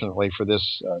 unfortunately, for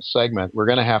this segment. We're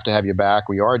going to have you back.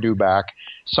 We are due back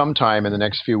sometime in the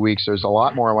next few weeks. There's a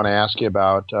lot more I want to ask you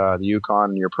about the Yukon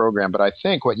and your program, but I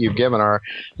think what you've given our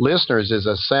listeners is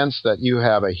a sense that you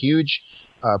have a huge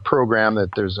program, that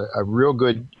there's a real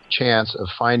good chance of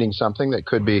finding something that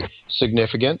could be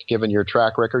significant, given your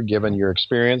track record, given your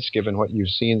experience, given what you've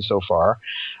seen so far.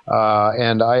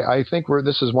 And I think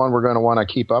this is one we're going to want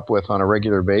to keep up with on a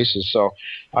regular basis. So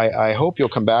I hope you'll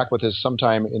come back with us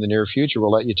sometime in the near future.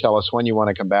 We'll let you tell us when you want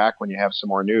to come back, when you have some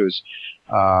more news.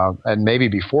 And maybe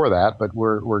before that, but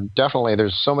we're definitely,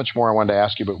 there's so much more I wanted to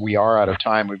ask you, but we are out of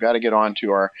time. We've got to get on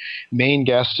to our main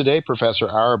guest today, Professor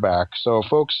Auerbach. So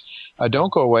folks,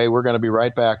 don't go away. We're going to be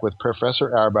right back with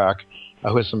Professor Auerbach,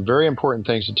 who has some very important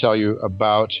things to tell you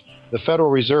about the Federal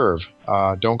Reserve.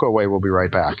 Don't go away. We'll be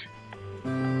right back.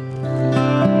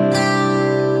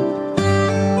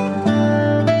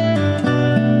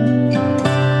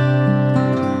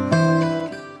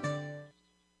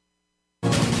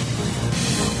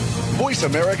 Voice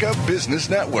America Business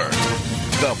Network,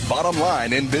 the bottom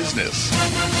line in business.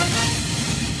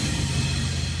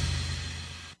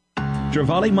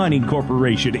 Trevally Mining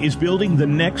Corporation is building the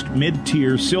next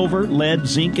mid-tier silver, lead,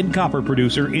 zinc, and copper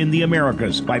producer in the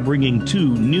Americas by bringing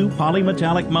 2 new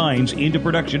polymetallic mines into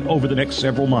production over the next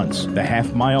several months. The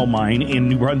Half Mile Mine in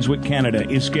New Brunswick, Canada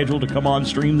is scheduled to come on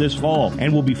stream this fall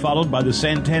and will be followed by the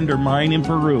Santander Mine in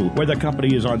Peru, where the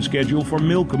company is on schedule for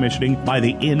mill commissioning by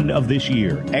the end of this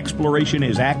year. Exploration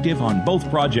is active on both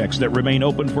projects that remain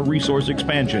open for resource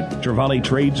expansion. Trevally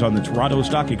trades on the Toronto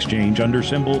Stock Exchange under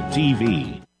symbol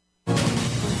TV.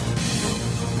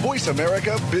 Voice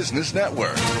America Business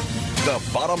Network, the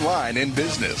bottom line in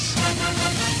business.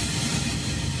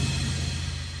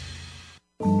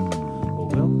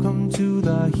 Welcome to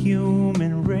the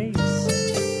human race.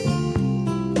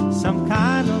 Some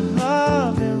kind of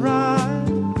love and ride.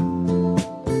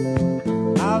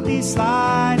 I'll be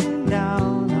sliding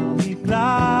down, I'll be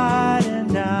gliding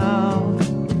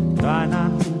down. Try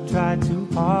not to try too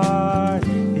hard,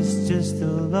 it's just a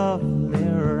lovely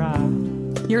ride.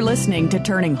 You're listening to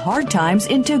Turning Hard Times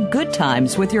into Good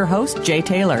Times with your host, Jay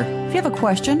Taylor. If you have a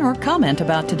question or comment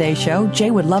about today's show,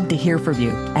 Jay would love to hear from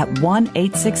you at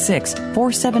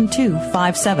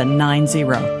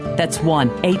 1-866-472-5790. That's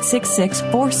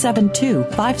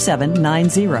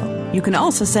 1-866-472-5790. You can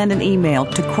also send an email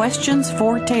to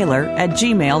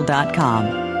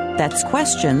questionsfortaylor@gmail.com. That's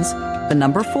questions, the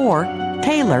number 4,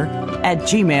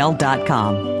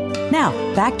 Taylor@gmail.com. Now,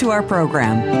 back to our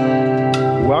program.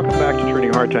 Welcome back to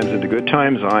Turning Hard Times into Good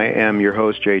Times. I am your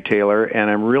host, Jay Taylor, and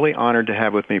I'm really honored to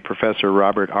have with me Professor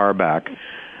Robert Auerbach.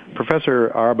 Professor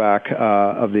Auerbach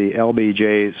of the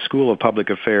LBJ School of Public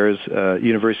Affairs,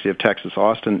 University of Texas,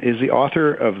 Austin, is the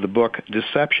author of the book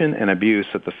Deception and Abuse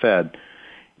at the Fed.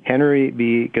 Henry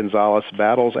B. Gonzalez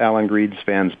Battles Alan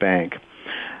Greenspan's Bank.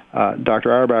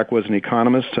 Dr. Auerbach was an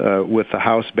economist with the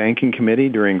House Banking Committee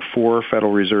during 4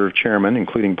 Federal Reserve chairmen,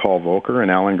 including Paul Volcker and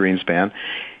Alan Greenspan.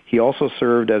 He also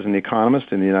served as an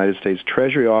economist in the United States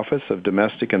Treasury Office of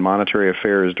Domestic and Monetary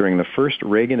Affairs during the first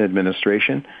Reagan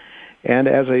administration and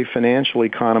as a financial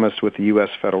economist with the U.S.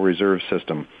 Federal Reserve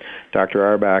System. Dr.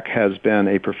 Auerbach has been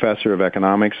a professor of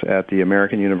economics at the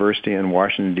American University in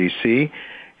Washington, D.C.,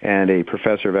 and a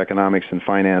professor of economics and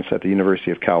finance at the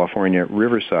University of California,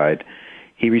 Riverside.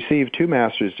 He received 2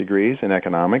 master's degrees in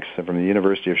economics from the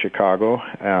University of Chicago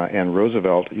and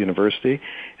Roosevelt University,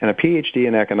 and a PhD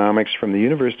in economics from the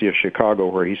University of Chicago,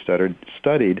 where he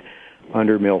studied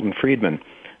under Milton Friedman.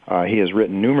 He has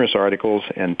written numerous articles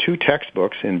and 2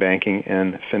 textbooks in banking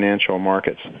and financial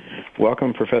markets.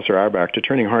 Welcome, Professor Auerbach, to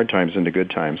Turning Hard Times into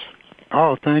Good Times.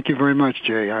 Oh, thank you very much,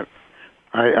 Jay.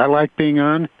 I like being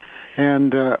on,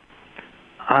 and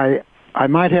I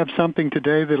might have something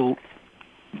today that'll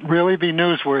really be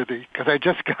newsworthy, because I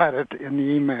just got it in the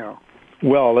email.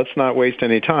 Well, let's not waste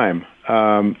any time.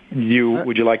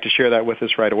 Would you like to share that with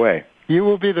us right away? You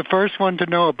will be the first one to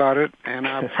know about it, and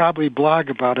I'll probably blog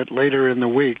about it later in the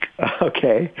week.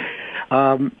 Okay.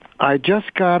 I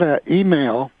just got an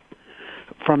email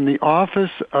from the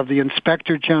Office of the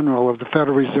Inspector General of the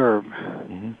Federal Reserve,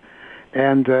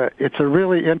 and it's a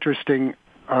really interesting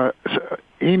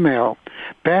email.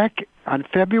 Back on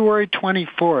February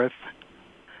 24th,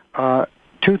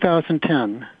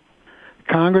 2010,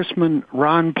 Congressman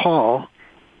Ron Paul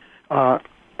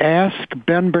asked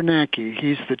Ben Bernanke,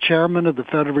 he's the chairman of the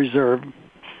Federal Reserve,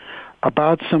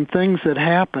 about some things that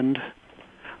happened,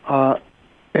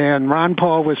 and Ron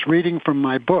Paul was reading from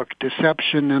my book,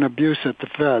 Deception and Abuse at the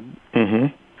Fed,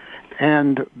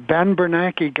 and Ben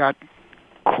Bernanke got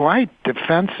quite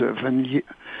defensive, and he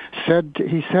said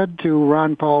to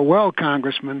Ron Paul, well,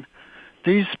 Congressman,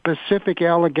 these specific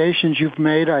allegations you've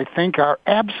made, I think, are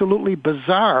absolutely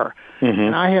bizarre.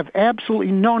 And I have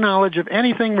absolutely no knowledge of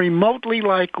anything remotely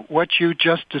like what you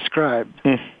just described.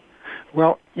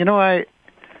 Well, you know, I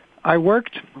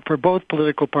worked for both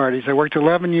political parties. I worked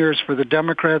 11 years for the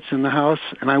Democrats in the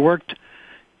House, and I worked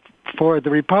for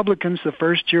the Republicans the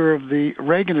first year of the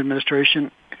Reagan administration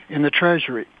in the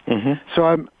Treasury.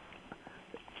 So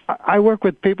I work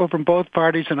with people from both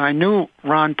parties, and I knew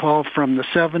Ron Paul from the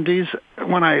 70s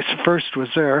when I first was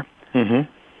there.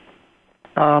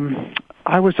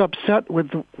 I was upset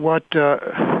with what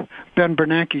Ben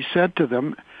Bernanke said to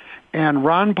them, and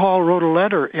Ron Paul wrote a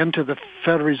letter into the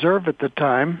Federal Reserve at the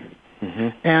time,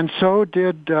 and so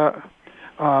did the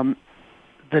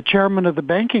chairman of the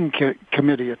Banking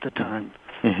Committee at the time,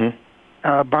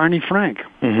 Barney Frank.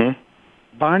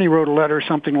 Barney wrote a letter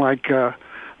something like,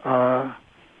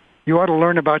 you ought to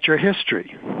learn about your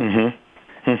history.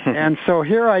 And so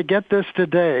here I get this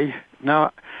today.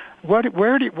 Now, why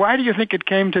do you think it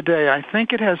came today? I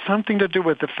think it has something to do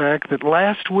with the fact that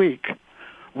last week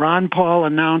Ron Paul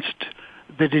announced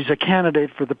that he's a candidate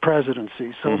for the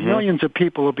presidency. So millions of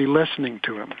people will be listening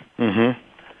to him.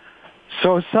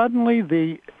 So suddenly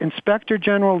the Inspector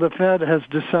General of the Fed has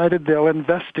decided they'll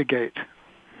investigate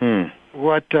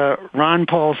what Ron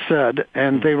Paul said,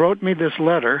 and they wrote me this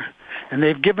letter, and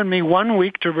they've given me 1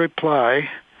 week to reply,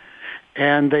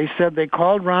 and they said they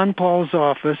called Ron Paul's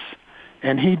office,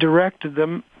 and he directed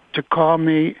them to call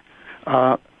me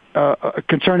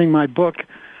concerning my book.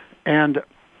 And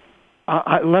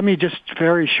let me just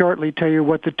very shortly tell you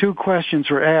what the two questions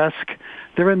were asked.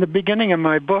 They're in the beginning of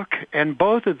my book, and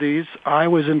both of these I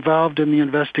was involved in the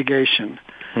investigation.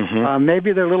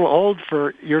 Maybe they're a little old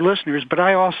for your listeners, but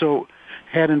I also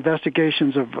had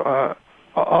investigations of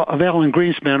Alan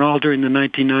Greenspan all during the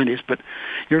 1990s. But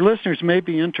your listeners may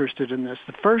be interested in this.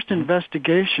 The first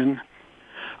investigation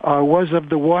was of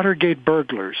the Watergate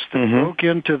burglars that broke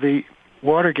into the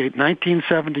Watergate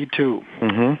 1972.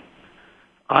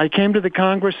 I came to the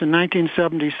Congress in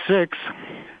 1976.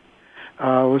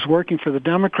 Was working for the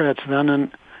Democrats then,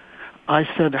 and I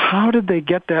said, how did they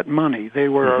get that money? They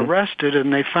were arrested,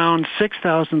 and they found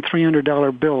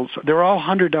 $6,300 bills. They're all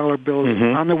 $100 bills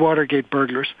on the Watergate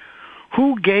burglars.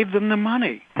 Who gave them the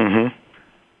money?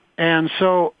 And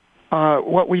so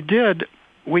what we did,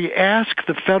 we asked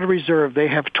the Federal Reserve. They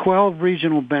have 12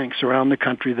 regional banks around the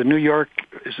country. The New York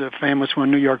is a famous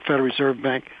one, New York Federal Reserve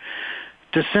Bank,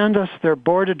 to send us their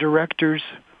board of directors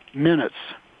minutes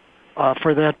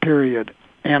for that period.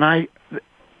 And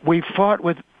we fought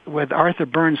with Arthur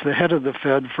Burns, the head of the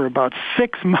Fed, for about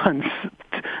 6 months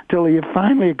till he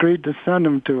finally agreed to send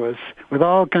them to us with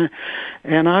all kind.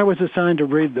 And I was assigned to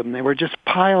read them. They were just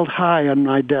piled high on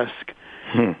my desk.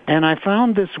 And I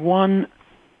found this one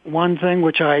thing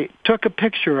which I took a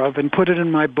picture of and put it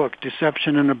in my book,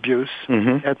 Deception and Abuse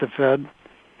at the Fed.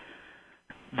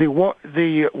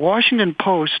 The Washington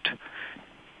Post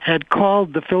had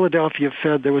called the Philadelphia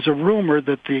Fed. There was a rumor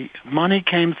that the money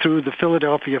came through the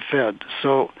Philadelphia Fed.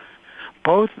 So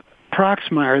both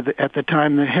Proxmire, at the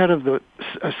time the head of the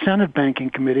Senate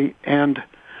Banking Committee, and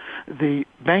the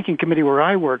Banking Committee where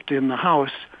I worked in the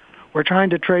House were trying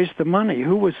to trace the money.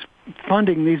 Who was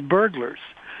funding these burglars?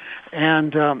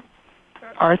 And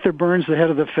Arthur Burns, the head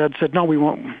of the Fed, said, no, we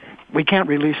won't. We can't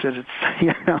release it.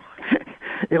 It's,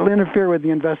 it'll interfere with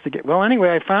the investigation. Well, anyway,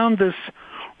 I found this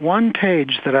one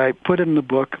page that I put in the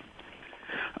book.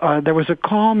 There was a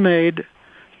call made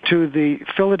to the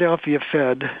Philadelphia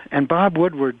Fed, and Bob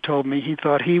Woodward told me he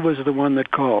thought he was the one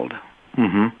that called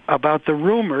about the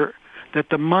rumor that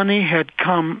the money had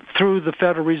come through the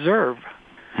Federal Reserve.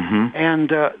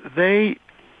 And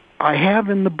I have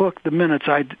in the book the minutes.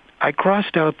 I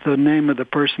crossed out the name of the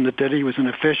person that did it. He was an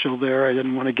official there. I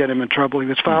didn't want to get him in trouble. He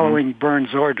was following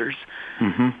Burns' orders.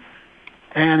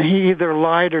 And he either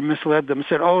lied or misled them,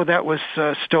 said, oh, that was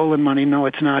stolen money. No,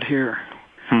 it's not here.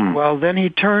 Well, then he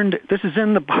turned, this is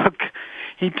in the book,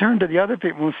 he turned to the other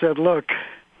people and said, look,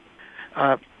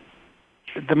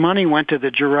 the money went to the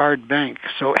Girard Bank.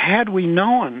 So had we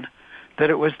known that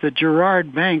it was the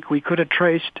Girard Bank, we could have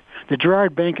traced, the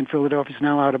Girard Bank in Philadelphia is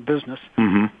now out of business.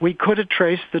 We could have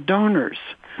traced the donors.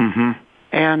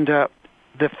 And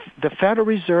the Federal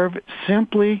Reserve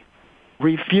simply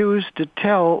refused to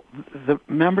tell the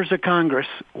members of Congress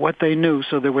what they knew,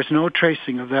 so there was no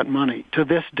tracing of that money to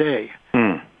this day.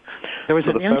 There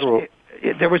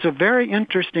was a very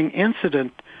interesting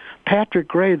incident. Patrick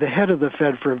Gray, the head of the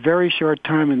Fed for a very short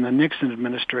time in the Nixon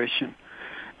administration,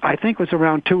 I think it was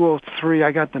around 2003,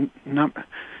 I got the number,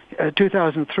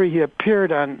 2003, he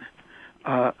appeared on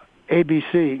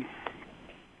ABC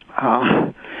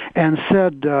and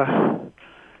said,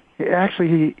 actually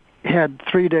he had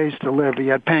 3 days to live. He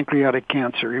had pancreatic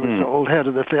cancer. He was the old head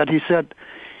of the Fed. He said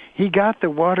he got the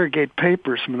Watergate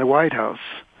papers from the White House,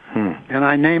 and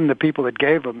I named the people that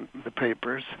gave him the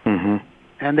papers,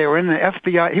 and they were in the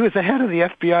FBI. He was the head of the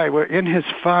FBI. Were in his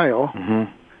file,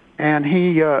 and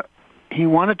he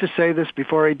wanted to say this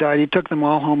before he died. He took them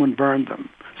all home and burned them.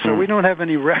 So we don't have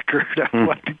any record of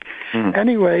what.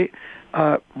 Anyway,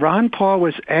 Ron Paul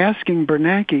was asking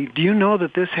Bernanke, do you know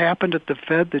that this happened at the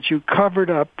Fed, that you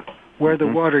covered up where the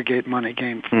Watergate money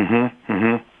came from?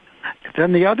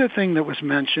 Then the other thing that was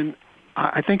mentioned,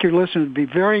 I think your listeners would be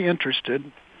very interested.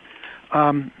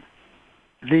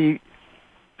 The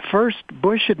first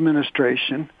Bush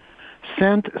administration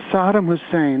sent Saddam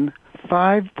Hussein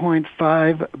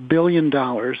 $5.5 billion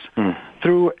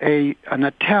through an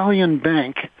Italian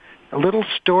bank, a little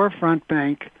storefront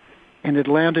bank in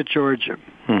Atlanta, Georgia.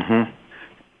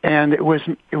 And it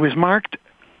was marked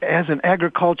as an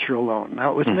agricultural loan.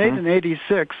 Now, it was made in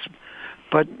 86,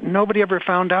 but nobody ever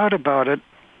found out about it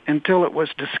until it was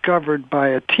discovered by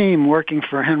a team working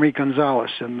for Henry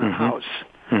Gonzalez in the House.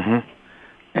 Mm-hmm.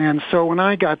 And so when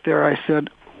I got there, I said,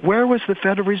 where was the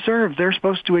Federal Reserve? They're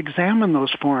supposed to examine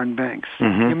those foreign banks.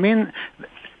 Mm-hmm. You mean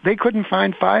they couldn't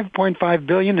find $5.5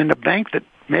 billion in a bank that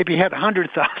maybe had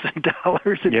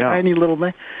 $100,000, a tiny little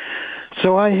bank?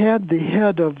 So I had the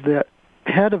head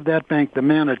of that bank, the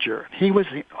manager. He was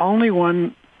the only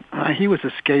one. He was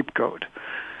a scapegoat.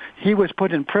 He was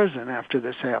put in prison after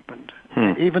this happened,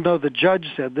 even though the judge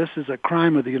said this is a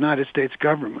crime of the United States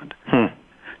government.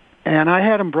 And I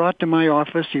had him brought to my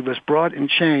office. He was brought in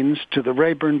chains to the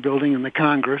Rayburn Building in the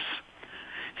Congress.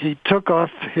 He took off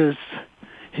his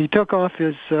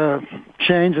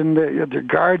chains and the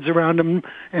guards around him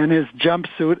and his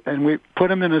jumpsuit, and we put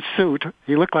him in a suit.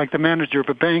 He looked like the manager of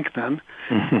a bank then.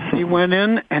 He went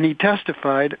in and he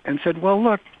testified and said, well,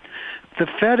 look, the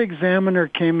Fed examiner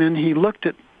came in. He looked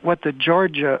at what the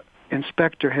Georgia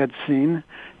inspector had seen,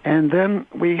 and then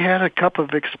we had a cup of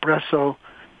espresso,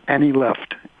 and he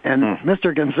left. And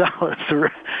Mr.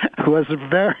 Gonzalez was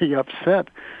very upset.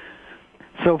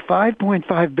 So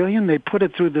 $5.5 billion, they put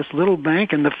it through this little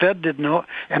bank, and the Fed didn't know.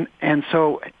 And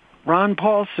so Ron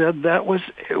Paul said that was,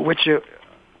 which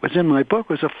was in my book,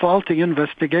 was a faulty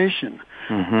investigation.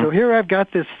 So here I've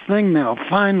got this thing now,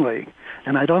 finally,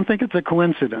 and I don't think it's a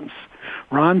coincidence.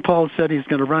 Ron Paul said he's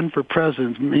going to run for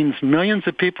president. It means millions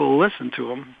of people will listen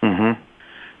to him.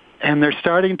 And they're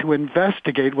starting to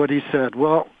investigate what he said.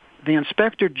 Well, the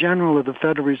Inspector General of the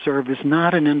Federal Reserve is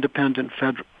not an independent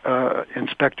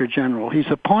Inspector General. He's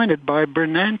appointed by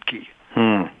Bernanke.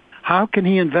 How can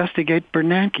he investigate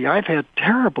Bernanke? I've had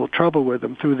terrible trouble with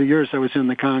him through the years I was in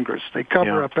the Congress. They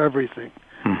cover up everything.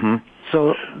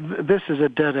 So this is a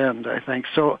dead end, I think.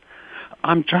 So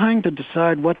I'm trying to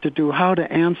decide what to do, how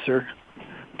to answer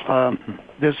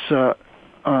this.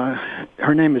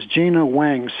 Her name is Gina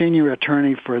Wang, senior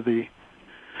attorney for the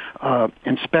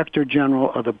Inspector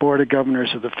General of the Board of Governors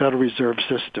of the Federal Reserve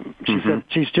System. She said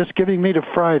she's just giving me to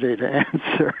Friday to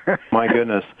answer. My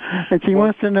goodness. And she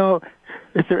wants to know,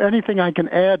 is there anything I can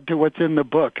add to what's in the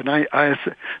book? And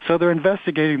so they're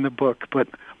investigating the book, but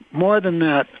more than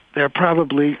that, they're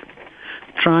probably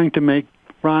trying to make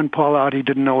Ron Paul out he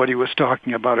didn't know what he was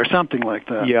talking about, or something like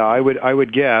that. Yeah, I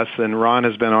would guess, and Ron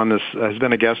has been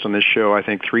a guest on this show, I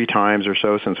think 3 times or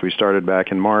so since we started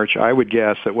back in March. I would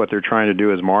guess that what they're trying to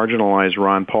do is marginalize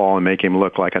Ron Paul and make him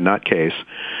look like a nutcase,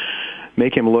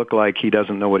 make him look like he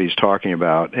doesn't know what he's talking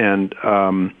about. And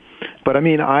but I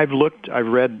mean, I've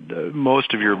read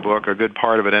most of your book, a good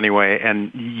part of it anyway,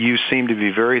 and you seem to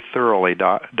be very thoroughly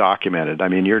documented. I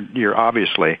mean, you're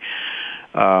obviously.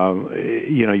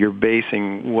 You're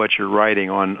basing what you're writing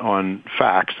on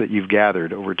facts that you've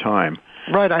gathered over time.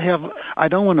 Right. I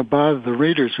don't want to bother the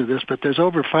readers with this, but there's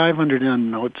over 500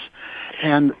 endnotes,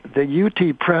 and the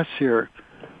UT Press here,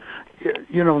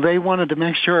 they wanted to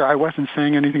make sure I wasn't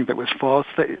saying anything that was false.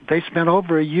 They spent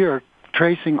over a year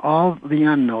tracing all the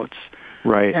endnotes.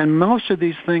 Right. And most of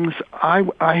these things, I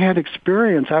had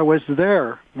experience. I was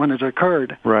there when it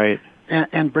occurred. Right.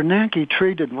 And Bernanke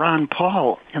treated Ron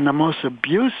Paul in the most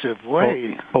abusive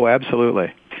way. Oh,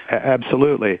 absolutely.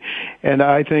 Absolutely. And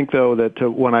I think, though, that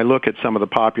when I look at some of the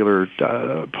popular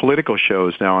political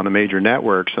shows now on the major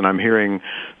networks, and I'm hearing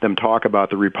them talk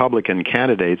about the Republican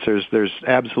candidates, there's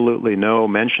absolutely no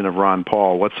mention of Ron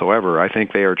Paul whatsoever. I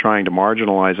think they are trying to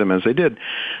marginalize him, as they did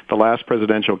the last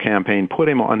presidential campaign, put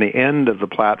him on the end of the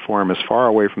platform as far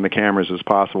away from the cameras as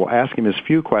possible, ask him as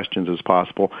few questions as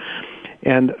possible.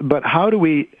 But how do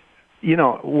we,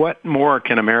 what more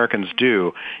can Americans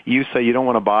do? You say you don't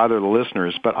want to bother the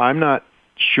listeners, but I'm not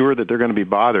sure that they're going to be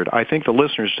bothered. I think the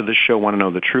listeners to this show want to know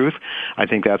the truth. I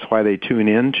think that's why they tune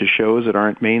in to shows that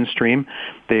aren't mainstream.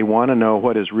 They want to know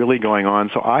what is really going on.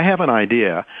 So I have an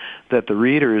idea that the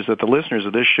listeners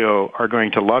of this show are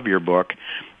going to love your book.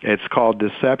 It's called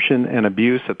Deception and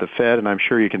Abuse at the Fed, and I'm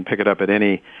sure you can pick it up at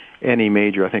any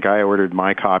major. I think I ordered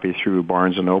my copy through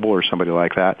Barnes & Noble or somebody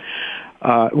like that.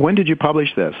 When did you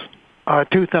publish this?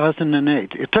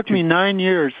 2008. It took me 9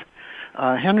 years.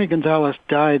 Henry Gonzalez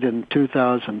died in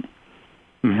 2000.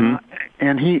 And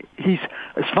it's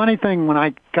a funny thing, when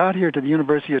I got here to the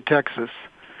University of Texas,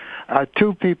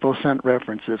 2 people sent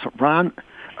references. One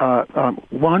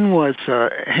was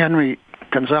Henry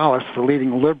Gonzalez, the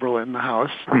leading liberal in the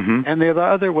House, and the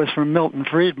other was from Milton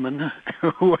Friedman,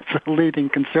 who was a leading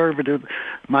conservative,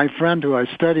 my friend who I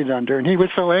studied under, and he was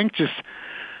so anxious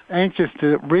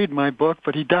to read my book,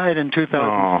 but he died in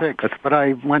 2006. But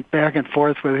I went back and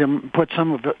forth with him, put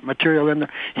some of the material in there.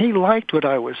 He liked what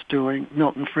I was doing,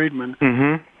 Milton Friedman.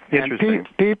 Interesting. And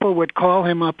people would call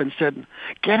him up and said,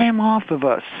 "Get him off of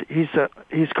us.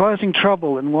 He's causing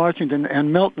trouble in Washington."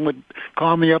 And Milton would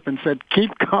call me up and said,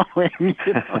 "Keep going."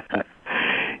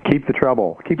 Keep the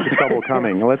trouble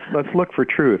coming. Let's look for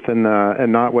truth and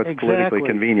not what's politically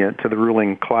convenient to the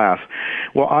ruling class.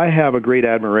 Well, I have a great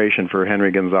admiration for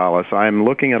Henry Gonzalez. I'm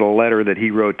looking at a letter that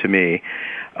he wrote to me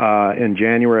in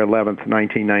January 11th,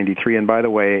 1993. And by the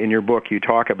way, in your book, you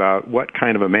talk about what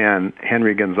kind of a man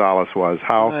Henry Gonzalez was,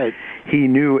 how he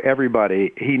knew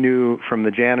everybody. He knew from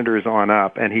the janitors on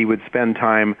up, and he would spend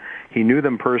time. He knew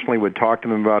them personally, would talk to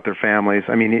them about their families.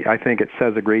 I mean, I think it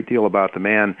says a great deal about the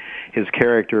man, his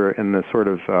character, and the sort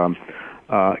of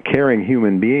caring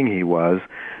human being he was.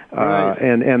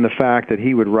 And the fact that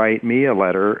he would write me a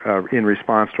letter in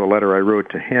response to a letter I wrote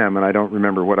to him, and I don't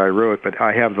remember what I wrote, but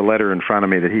I have the letter in front of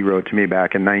me that he wrote to me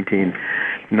back in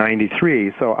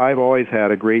 1993. So I've always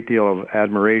had a great deal of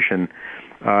admiration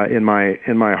in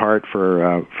my heart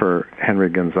for Henry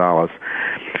Gonzalez.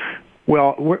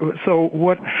 Well,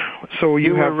 so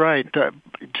you were right,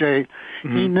 Jay.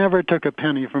 Mm-hmm. He never took a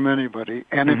penny from anybody,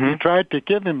 and if you tried to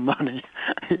give him money,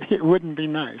 it wouldn't be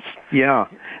nice. Yeah,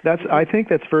 I think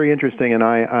that's very interesting, and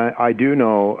I do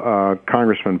know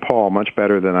Congressman Paul much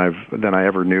better than I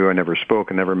ever knew. I never spoke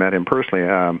and never met him personally.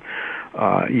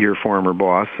 Your former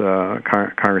boss,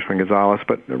 Congressman Gonzalez,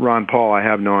 but Ron Paul I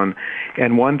have known,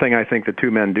 and one thing I think the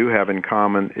two men do have in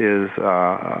common is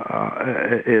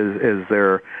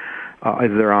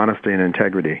their honesty and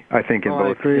integrity. I think in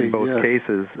both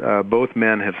cases, both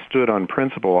men have stood on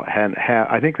principle, and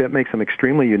I think that makes them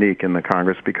extremely unique in the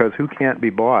Congress, because who can't be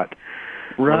bought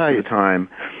most of the time.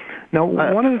 Now,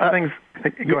 one of the things.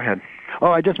 Go ahead.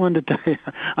 Oh, I just wanted to tell you.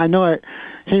 I know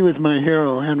he was my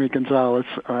hero, Henry Gonzalez.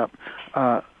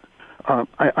 I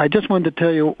just wanted to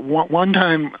tell you one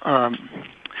time.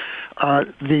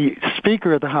 The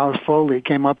Speaker of the House, Foley,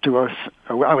 came up to us.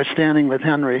 I was standing with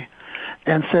Henry,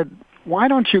 and said, "Why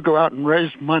don't you go out and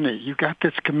raise money? You got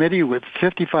this committee with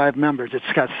 55 members.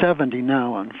 It's got 70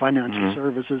 now on financial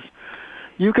services.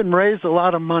 You can raise a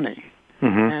lot of money."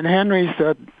 And Henry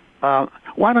said,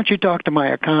 "Why don't you talk to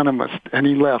my economist?" And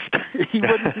he left. He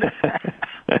wouldn't.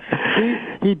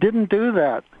 He didn't do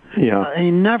that. Yeah.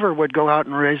 He never would go out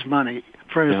and raise money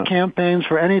for his campaigns,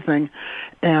 for anything.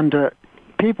 And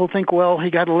people think, well, he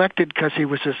got elected because he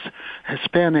was his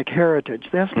Hispanic heritage.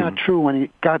 That's not true. When he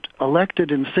got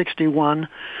elected in 1961,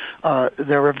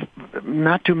 there were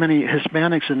not too many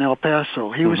Hispanics in El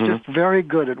Paso. He was just very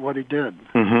good at what he did.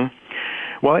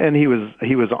 Well, and he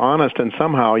was honest, and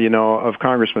somehow, of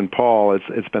Congressman Paul,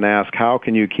 it's been asked, how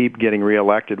can you keep getting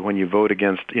reelected when you vote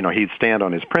against, he'd stand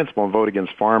on his principle and vote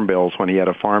against farm bills when he had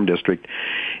a farm district.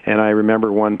 And I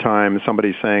remember one time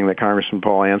somebody saying that Congressman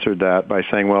Paul answered that by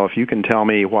saying, well, if you can tell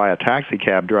me why a taxi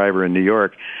cab driver in New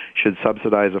York should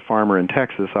subsidize a farmer in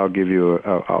Texas, I'll give you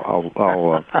I'll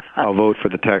vote for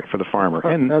the farmer.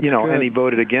 And and he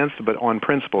voted against it, but on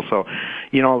principle. So,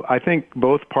 I think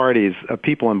both parties,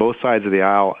 people on both sides of the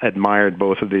aisle, admired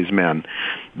both of these men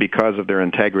because of their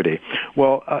integrity.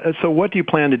 Well, so what do you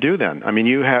plan to do then? I mean,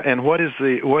 you have, and what is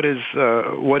it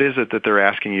that they're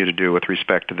asking you to do with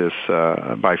respect to this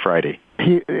by Friday?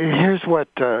 Here's what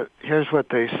they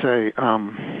say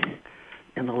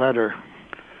in the letter.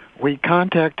 We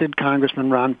contacted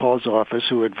Congressman Ron Paul's office,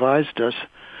 who advised us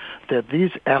that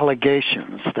these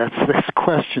allegations, these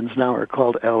questions now are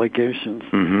called allegations,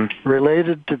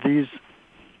 related to these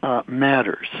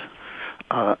matters.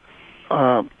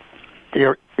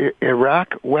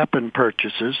 Iraq weapon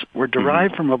purchases were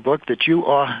derived from a book that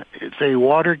say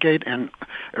Watergate and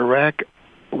Iraq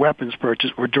weapons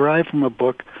purchase were derived from a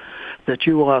book that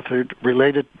you authored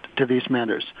related to these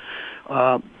matters.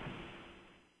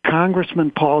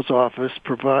 Congressman Paul's office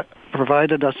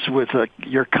provided us with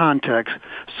your contacts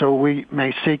so we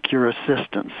may seek your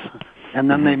assistance. And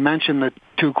then they mention the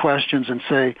two questions and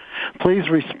say, please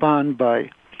respond by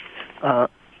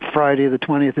Friday the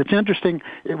 20th. It's interesting.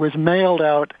 It was mailed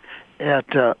out at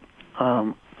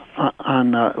on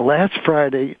last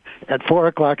Friday at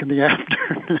 4:00 in the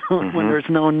afternoon when there's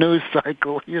no news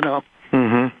cycle.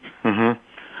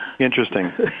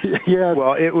 Interesting. Yeah.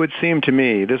 Well, it would seem to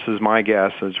me, this is my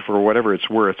guess, is for whatever it's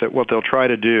worth, that what they'll try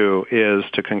to do is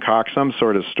to concoct some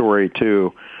sort of story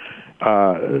to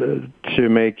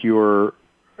make your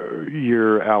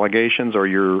allegations or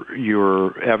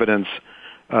your evidence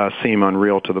seem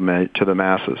unreal to the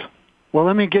masses. Well,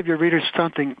 let me give your readers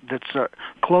something that's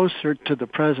closer to the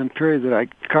present period that I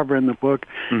cover in the book.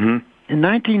 In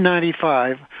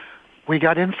 1995, we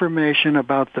got information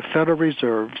about the Federal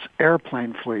Reserve's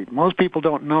airplane fleet. Most people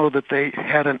don't know that they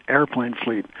had an airplane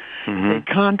fleet. They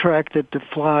contracted to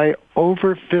fly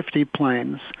over 50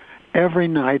 planes every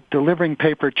night, delivering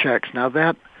paper checks.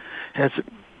 Now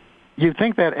you'd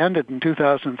think that ended in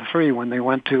 2003 when they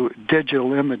went to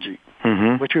digital imaging.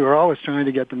 which we were always trying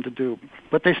to get them to do.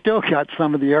 But they still got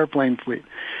some of the airplane fleet.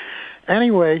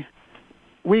 Anyway,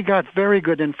 we got very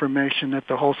good information that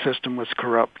the whole system was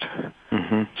corrupt.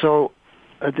 So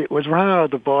it was run out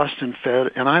of the Boston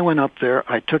Fed, and I went up there.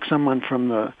 I took someone from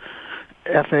the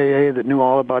FAA that knew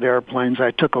all about airplanes.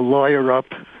 I took a lawyer up,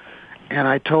 and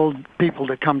I told people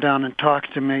to come down and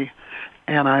talk to me,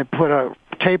 and I put a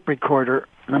tape recorder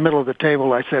in the middle of the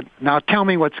table. I said, now tell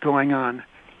me what's going on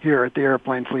here at the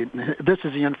airplane fleet. And this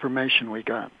is the information we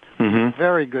got.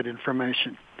 Very good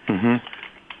information.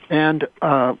 And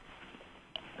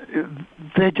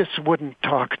they just wouldn't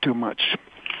talk too much.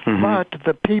 But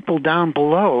the people down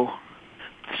below,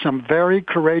 some very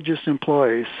courageous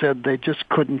employees, said they just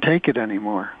couldn't take it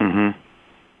anymore. And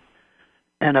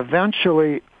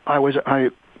eventually I was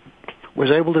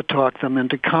able to talk them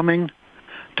into coming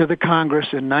to the Congress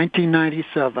in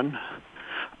 1997,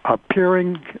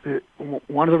 appearing,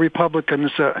 one of the Republicans,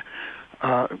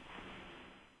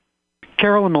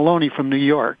 Carolyn Maloney from New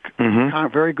York,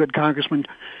 very good congressman,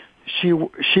 she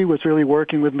was really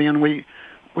working with me, and we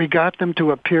got them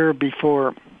to appear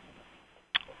before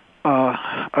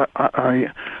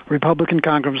a Republican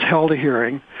Congress held a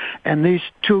hearing, and these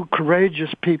two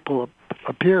courageous people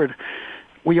appeared.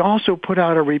 We also put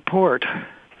out a report.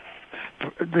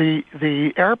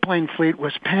 The airplane fleet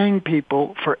was paying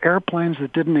people for airplanes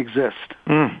that didn't exist.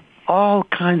 All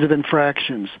kinds of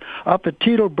infractions. Up at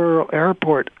Teterboro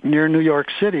Airport near New York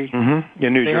City, in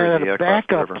New they Jersey, had a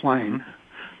backup plane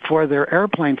for their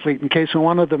airplane fleet in case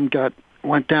one of them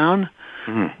went down,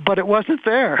 but it wasn't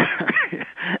there.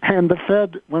 And the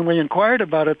Fed, when we inquired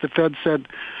about it, the Fed said,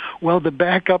 well, the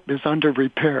backup is under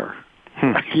repair.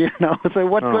 So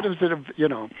what good is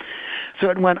it, So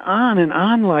it went on and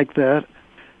on like that,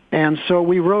 and so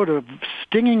we wrote a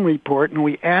stinging report, and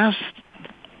we asked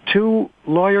two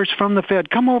lawyers from the Fed,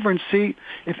 come over and see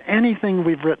if anything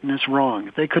we've written is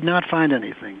wrong. They could not find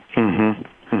anything.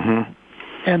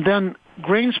 And then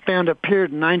Greenspan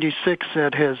appeared in 96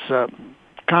 at his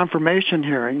confirmation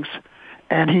hearings,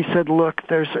 and he said, look,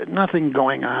 there's nothing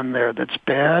going on there that's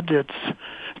bad. It's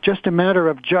just a matter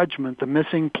of judgment, the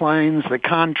missing planes, the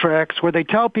contracts, where they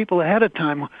tell people ahead of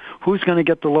time who's going to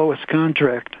get the lowest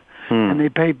contract. And they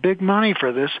pay big money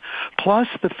for this, plus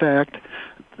the fact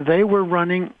they were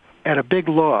running at a big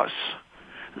loss.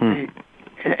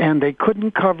 And they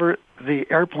couldn't cover the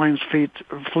airplane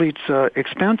fleet's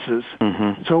expenses.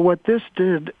 So what this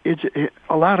did is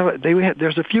a lot of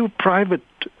there's a few private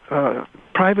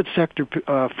sector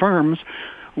firms,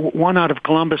 one out of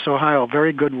Columbus, Ohio, a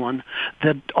very good one,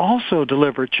 that also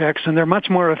deliver checks, and they're much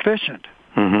more efficient.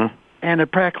 And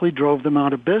it practically drove them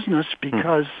out of business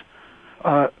because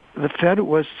the Fed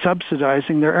was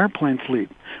subsidizing their airplane fleet.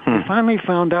 We finally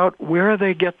found out where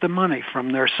they get the money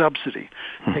from their subsidy.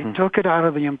 They took it out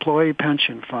of the employee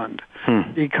pension fund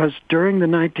because during the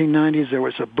 1990s there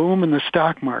was a boom in the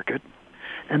stock market,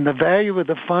 and the value of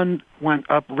the fund went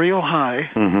up real high.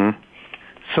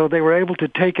 So they were able to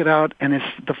take it out, and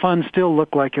the fund still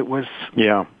looked like it was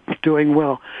doing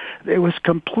well. It was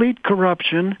complete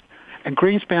corruption. And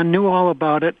Greenspan knew all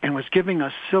about it and was giving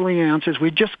us silly answers. We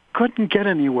just couldn't get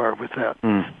anywhere with that.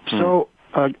 So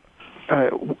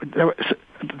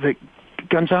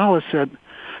Gonzalez said,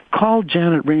 call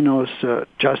Janet Reno's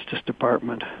Justice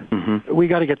Department. We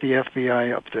got to get the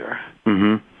FBI up there.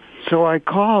 So I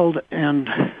called, and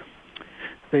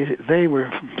they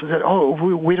said, oh,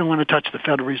 we don't want to touch the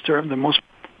Federal Reserve, the most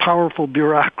powerful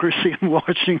bureaucracy in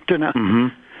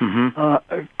Washington.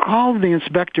 Call the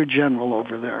Inspector General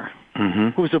over there,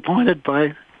 who's appointed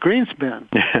by Greenspan.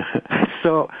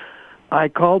 So I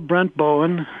called Brent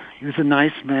Bowen. He was a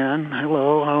nice man.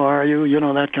 Hello, how are you?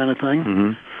 That kind of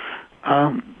thing.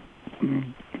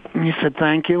 He said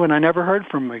thank you, and I never heard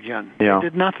from him again. He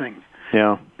did nothing.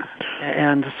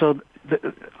 And so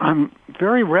I'm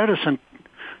very reticent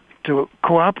to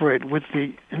cooperate with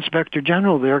the Inspector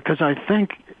General there, because I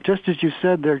think, just as you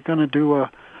said, they're going to do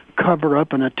a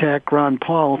cover-up and attack Ron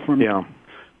Paul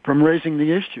from raising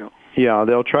the issue. Yeah,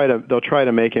 they'll try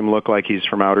to make him look like he's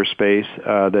from outer space,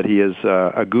 that he is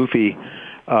a goofy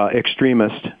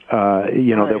extremist.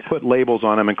 They'll put labels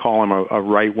on him and call him a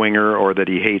right-winger, or that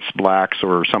he hates blacks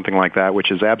or something like that, which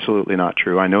is absolutely not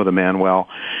true. I know the man well.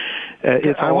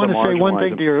 I want to say one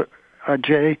thing to you,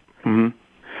 Jay.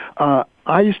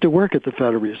 I used to work at the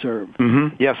Federal Reserve.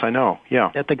 Yes, I know.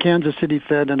 Yeah, at the Kansas City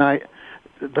Fed, and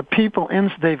the people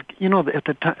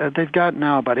they've got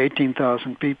now about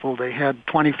 18,000 people. They had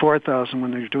 24,000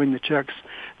 when they were doing the checks.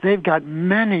 They've got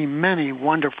many, many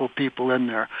wonderful people in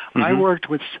there. I worked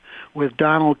with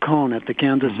Donald Cohn at the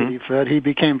Kansas City Fed. He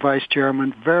became vice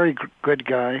chairman. Very good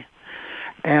guy,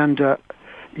 and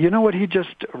you know what he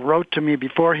just wrote to me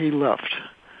before he left?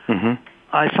 Mm-hmm.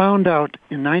 I found out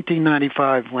in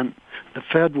 1995 when the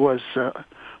Fed was the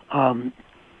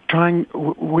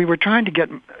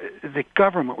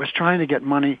government was trying to get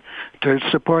money to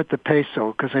support the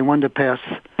peso because they wanted to pass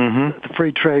the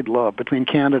free trade law between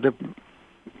Canada,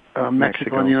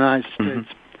 Mexico, and the United States.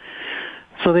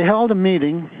 Mm-hmm. So they held a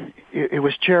meeting. It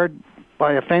was chaired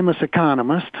by a famous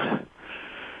economist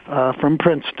from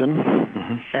Princeton,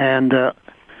 and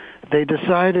they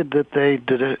decided that they'd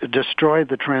destroy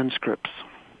the transcripts,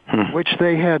 which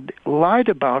they had lied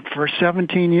about for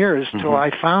 17 years till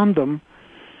I found them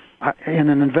in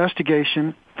an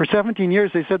investigation. For 17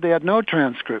 years, they said they had no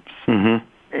transcripts. In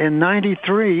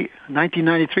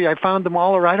 1993, I found them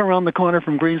all right around the corner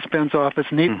from Greenspan's office,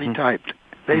 neatly typed.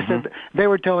 They said they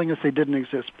were telling us they didn't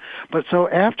exist. But so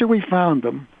after we found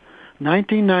them,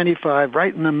 1995,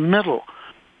 right in the middle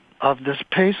of this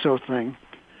peso thing,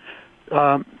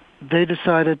 they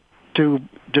decided to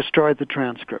destroy the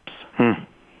transcripts.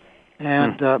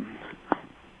 And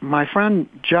my friend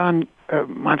Don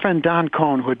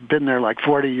Cohn, who had been there like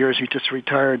 40 years, he just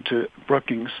retired to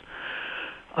Brookings.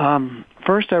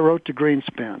 First I wrote to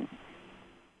Greenspan,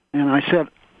 and I said,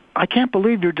 I can't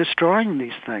believe you're destroying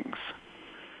these things.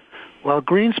 Well,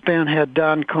 Greenspan had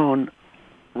Don Cohn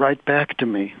write back to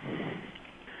me.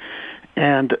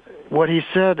 And what he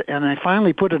said, and I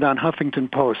finally put it on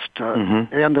Huffington Post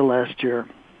end of last year,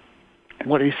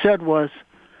 what he said was,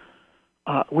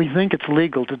 we think it's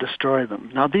legal to destroy them.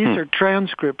 Now, these are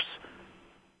transcripts,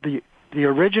 the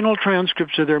original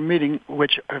transcripts of their meeting,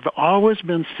 which have always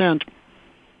been sent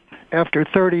after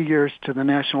 30 years to the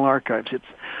National Archives,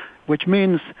 which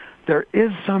means there is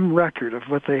some record of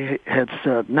what they had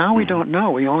said. Now we don't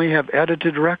know. We only have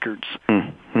edited records.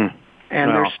 And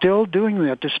they're still doing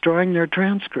that, destroying their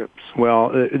transcripts.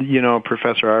 Well,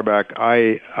 Professor Auerbach,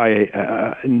 I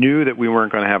knew that we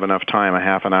weren't going to have enough time, a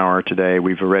half an hour today.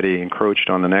 We've already encroached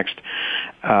on the next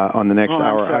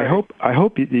hour. I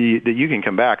hope that you can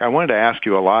come back. I wanted to ask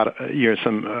you a lot,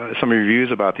 some of your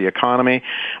views about the economy.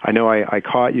 I know I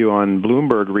caught you on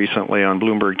Bloomberg recently, on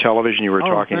Bloomberg Television. You were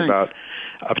talking about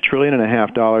 $1.5 trillion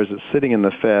that's sitting in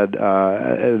the Fed.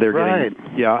 They're getting,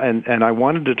 and I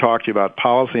wanted to talk to you about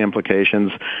policy implications.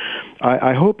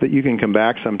 I hope that you can come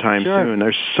back sometime soon.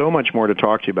 There's so much more to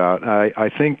talk to you about. I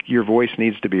think your voice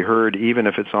needs to be heard, even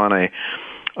if it's on a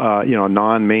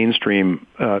non-mainstream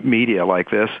media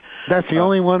like this. That's the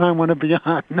only one I want to be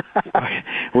on.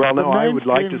 Well, no, I would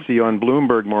like to see you on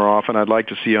Bloomberg more often. I'd like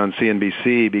to see you on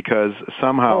CNBC because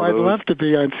somehow I'd love to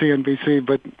be on CNBC,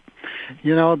 but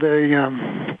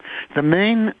the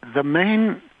main,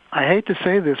 I hate to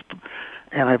say this,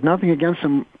 and I have nothing against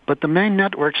them, but the main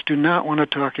networks do not want to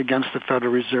talk against the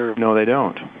Federal Reserve. No, they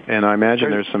don't. And I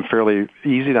imagine there's some fairly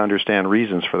easy to understand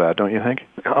reasons for that, don't you think?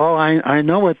 Oh, I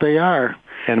know what they are.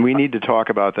 And we need to talk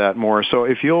about that more. So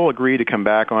if you'll agree to come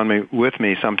back with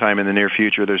me sometime in the near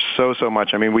future, there's so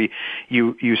much. I mean,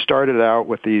 you started out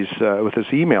with with this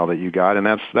email that you got, and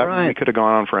we could have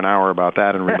gone on for an hour about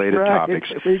that and related topics.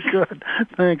 We could.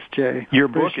 Thanks, Jay. Your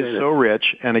book is so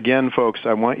rich. And again, folks,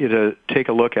 I want you to take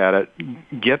a look at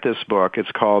it. Get this book.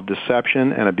 It's called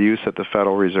Deception and Abuse at the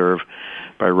Federal Reserve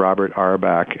by Robert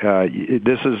Auerbach.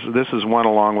 This is one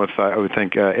along with I would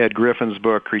think Ed Griffin's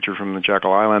book, Creature from the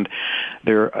Jekyll Island.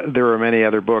 There are many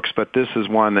other books, but this is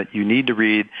one that you need to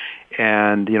read.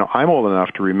 And I'm old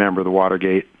enough to remember the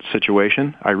Watergate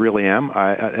situation. I really am,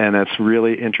 and it's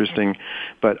really interesting.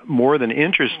 But more than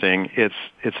interesting, it's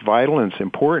vital and it's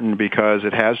important because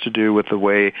it has to do with the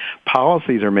way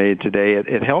policies are made today.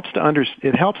 It helps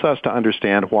us to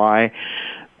understand why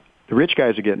the rich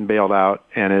guys are getting bailed out,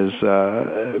 and as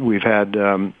we've had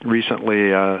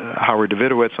recently Howard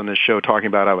Davidowitz on this show talking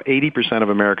about how 80% of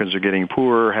Americans are getting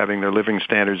poorer, having their living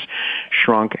standards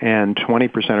shrunk, and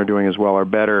 20% are doing as well or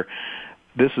better.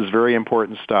 This is very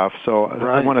important stuff. So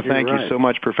I want to thank you so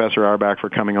much, Professor Auerbach, for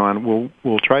coming on.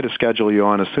 We'll try to schedule you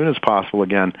on as soon as possible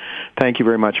again. Thank you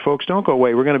very much. Folks, don't go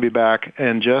away. We're going to be back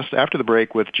and just after the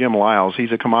break with Jim Lyles.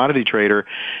 He's a commodity trader.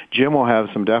 Jim will have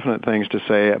some definite things to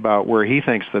say about where he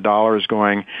thinks the dollar is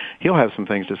going. He'll have some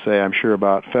things to say, I'm sure,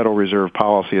 about Federal Reserve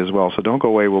policy as well. So don't go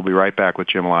away. We'll be right back with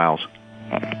Jim Lyles.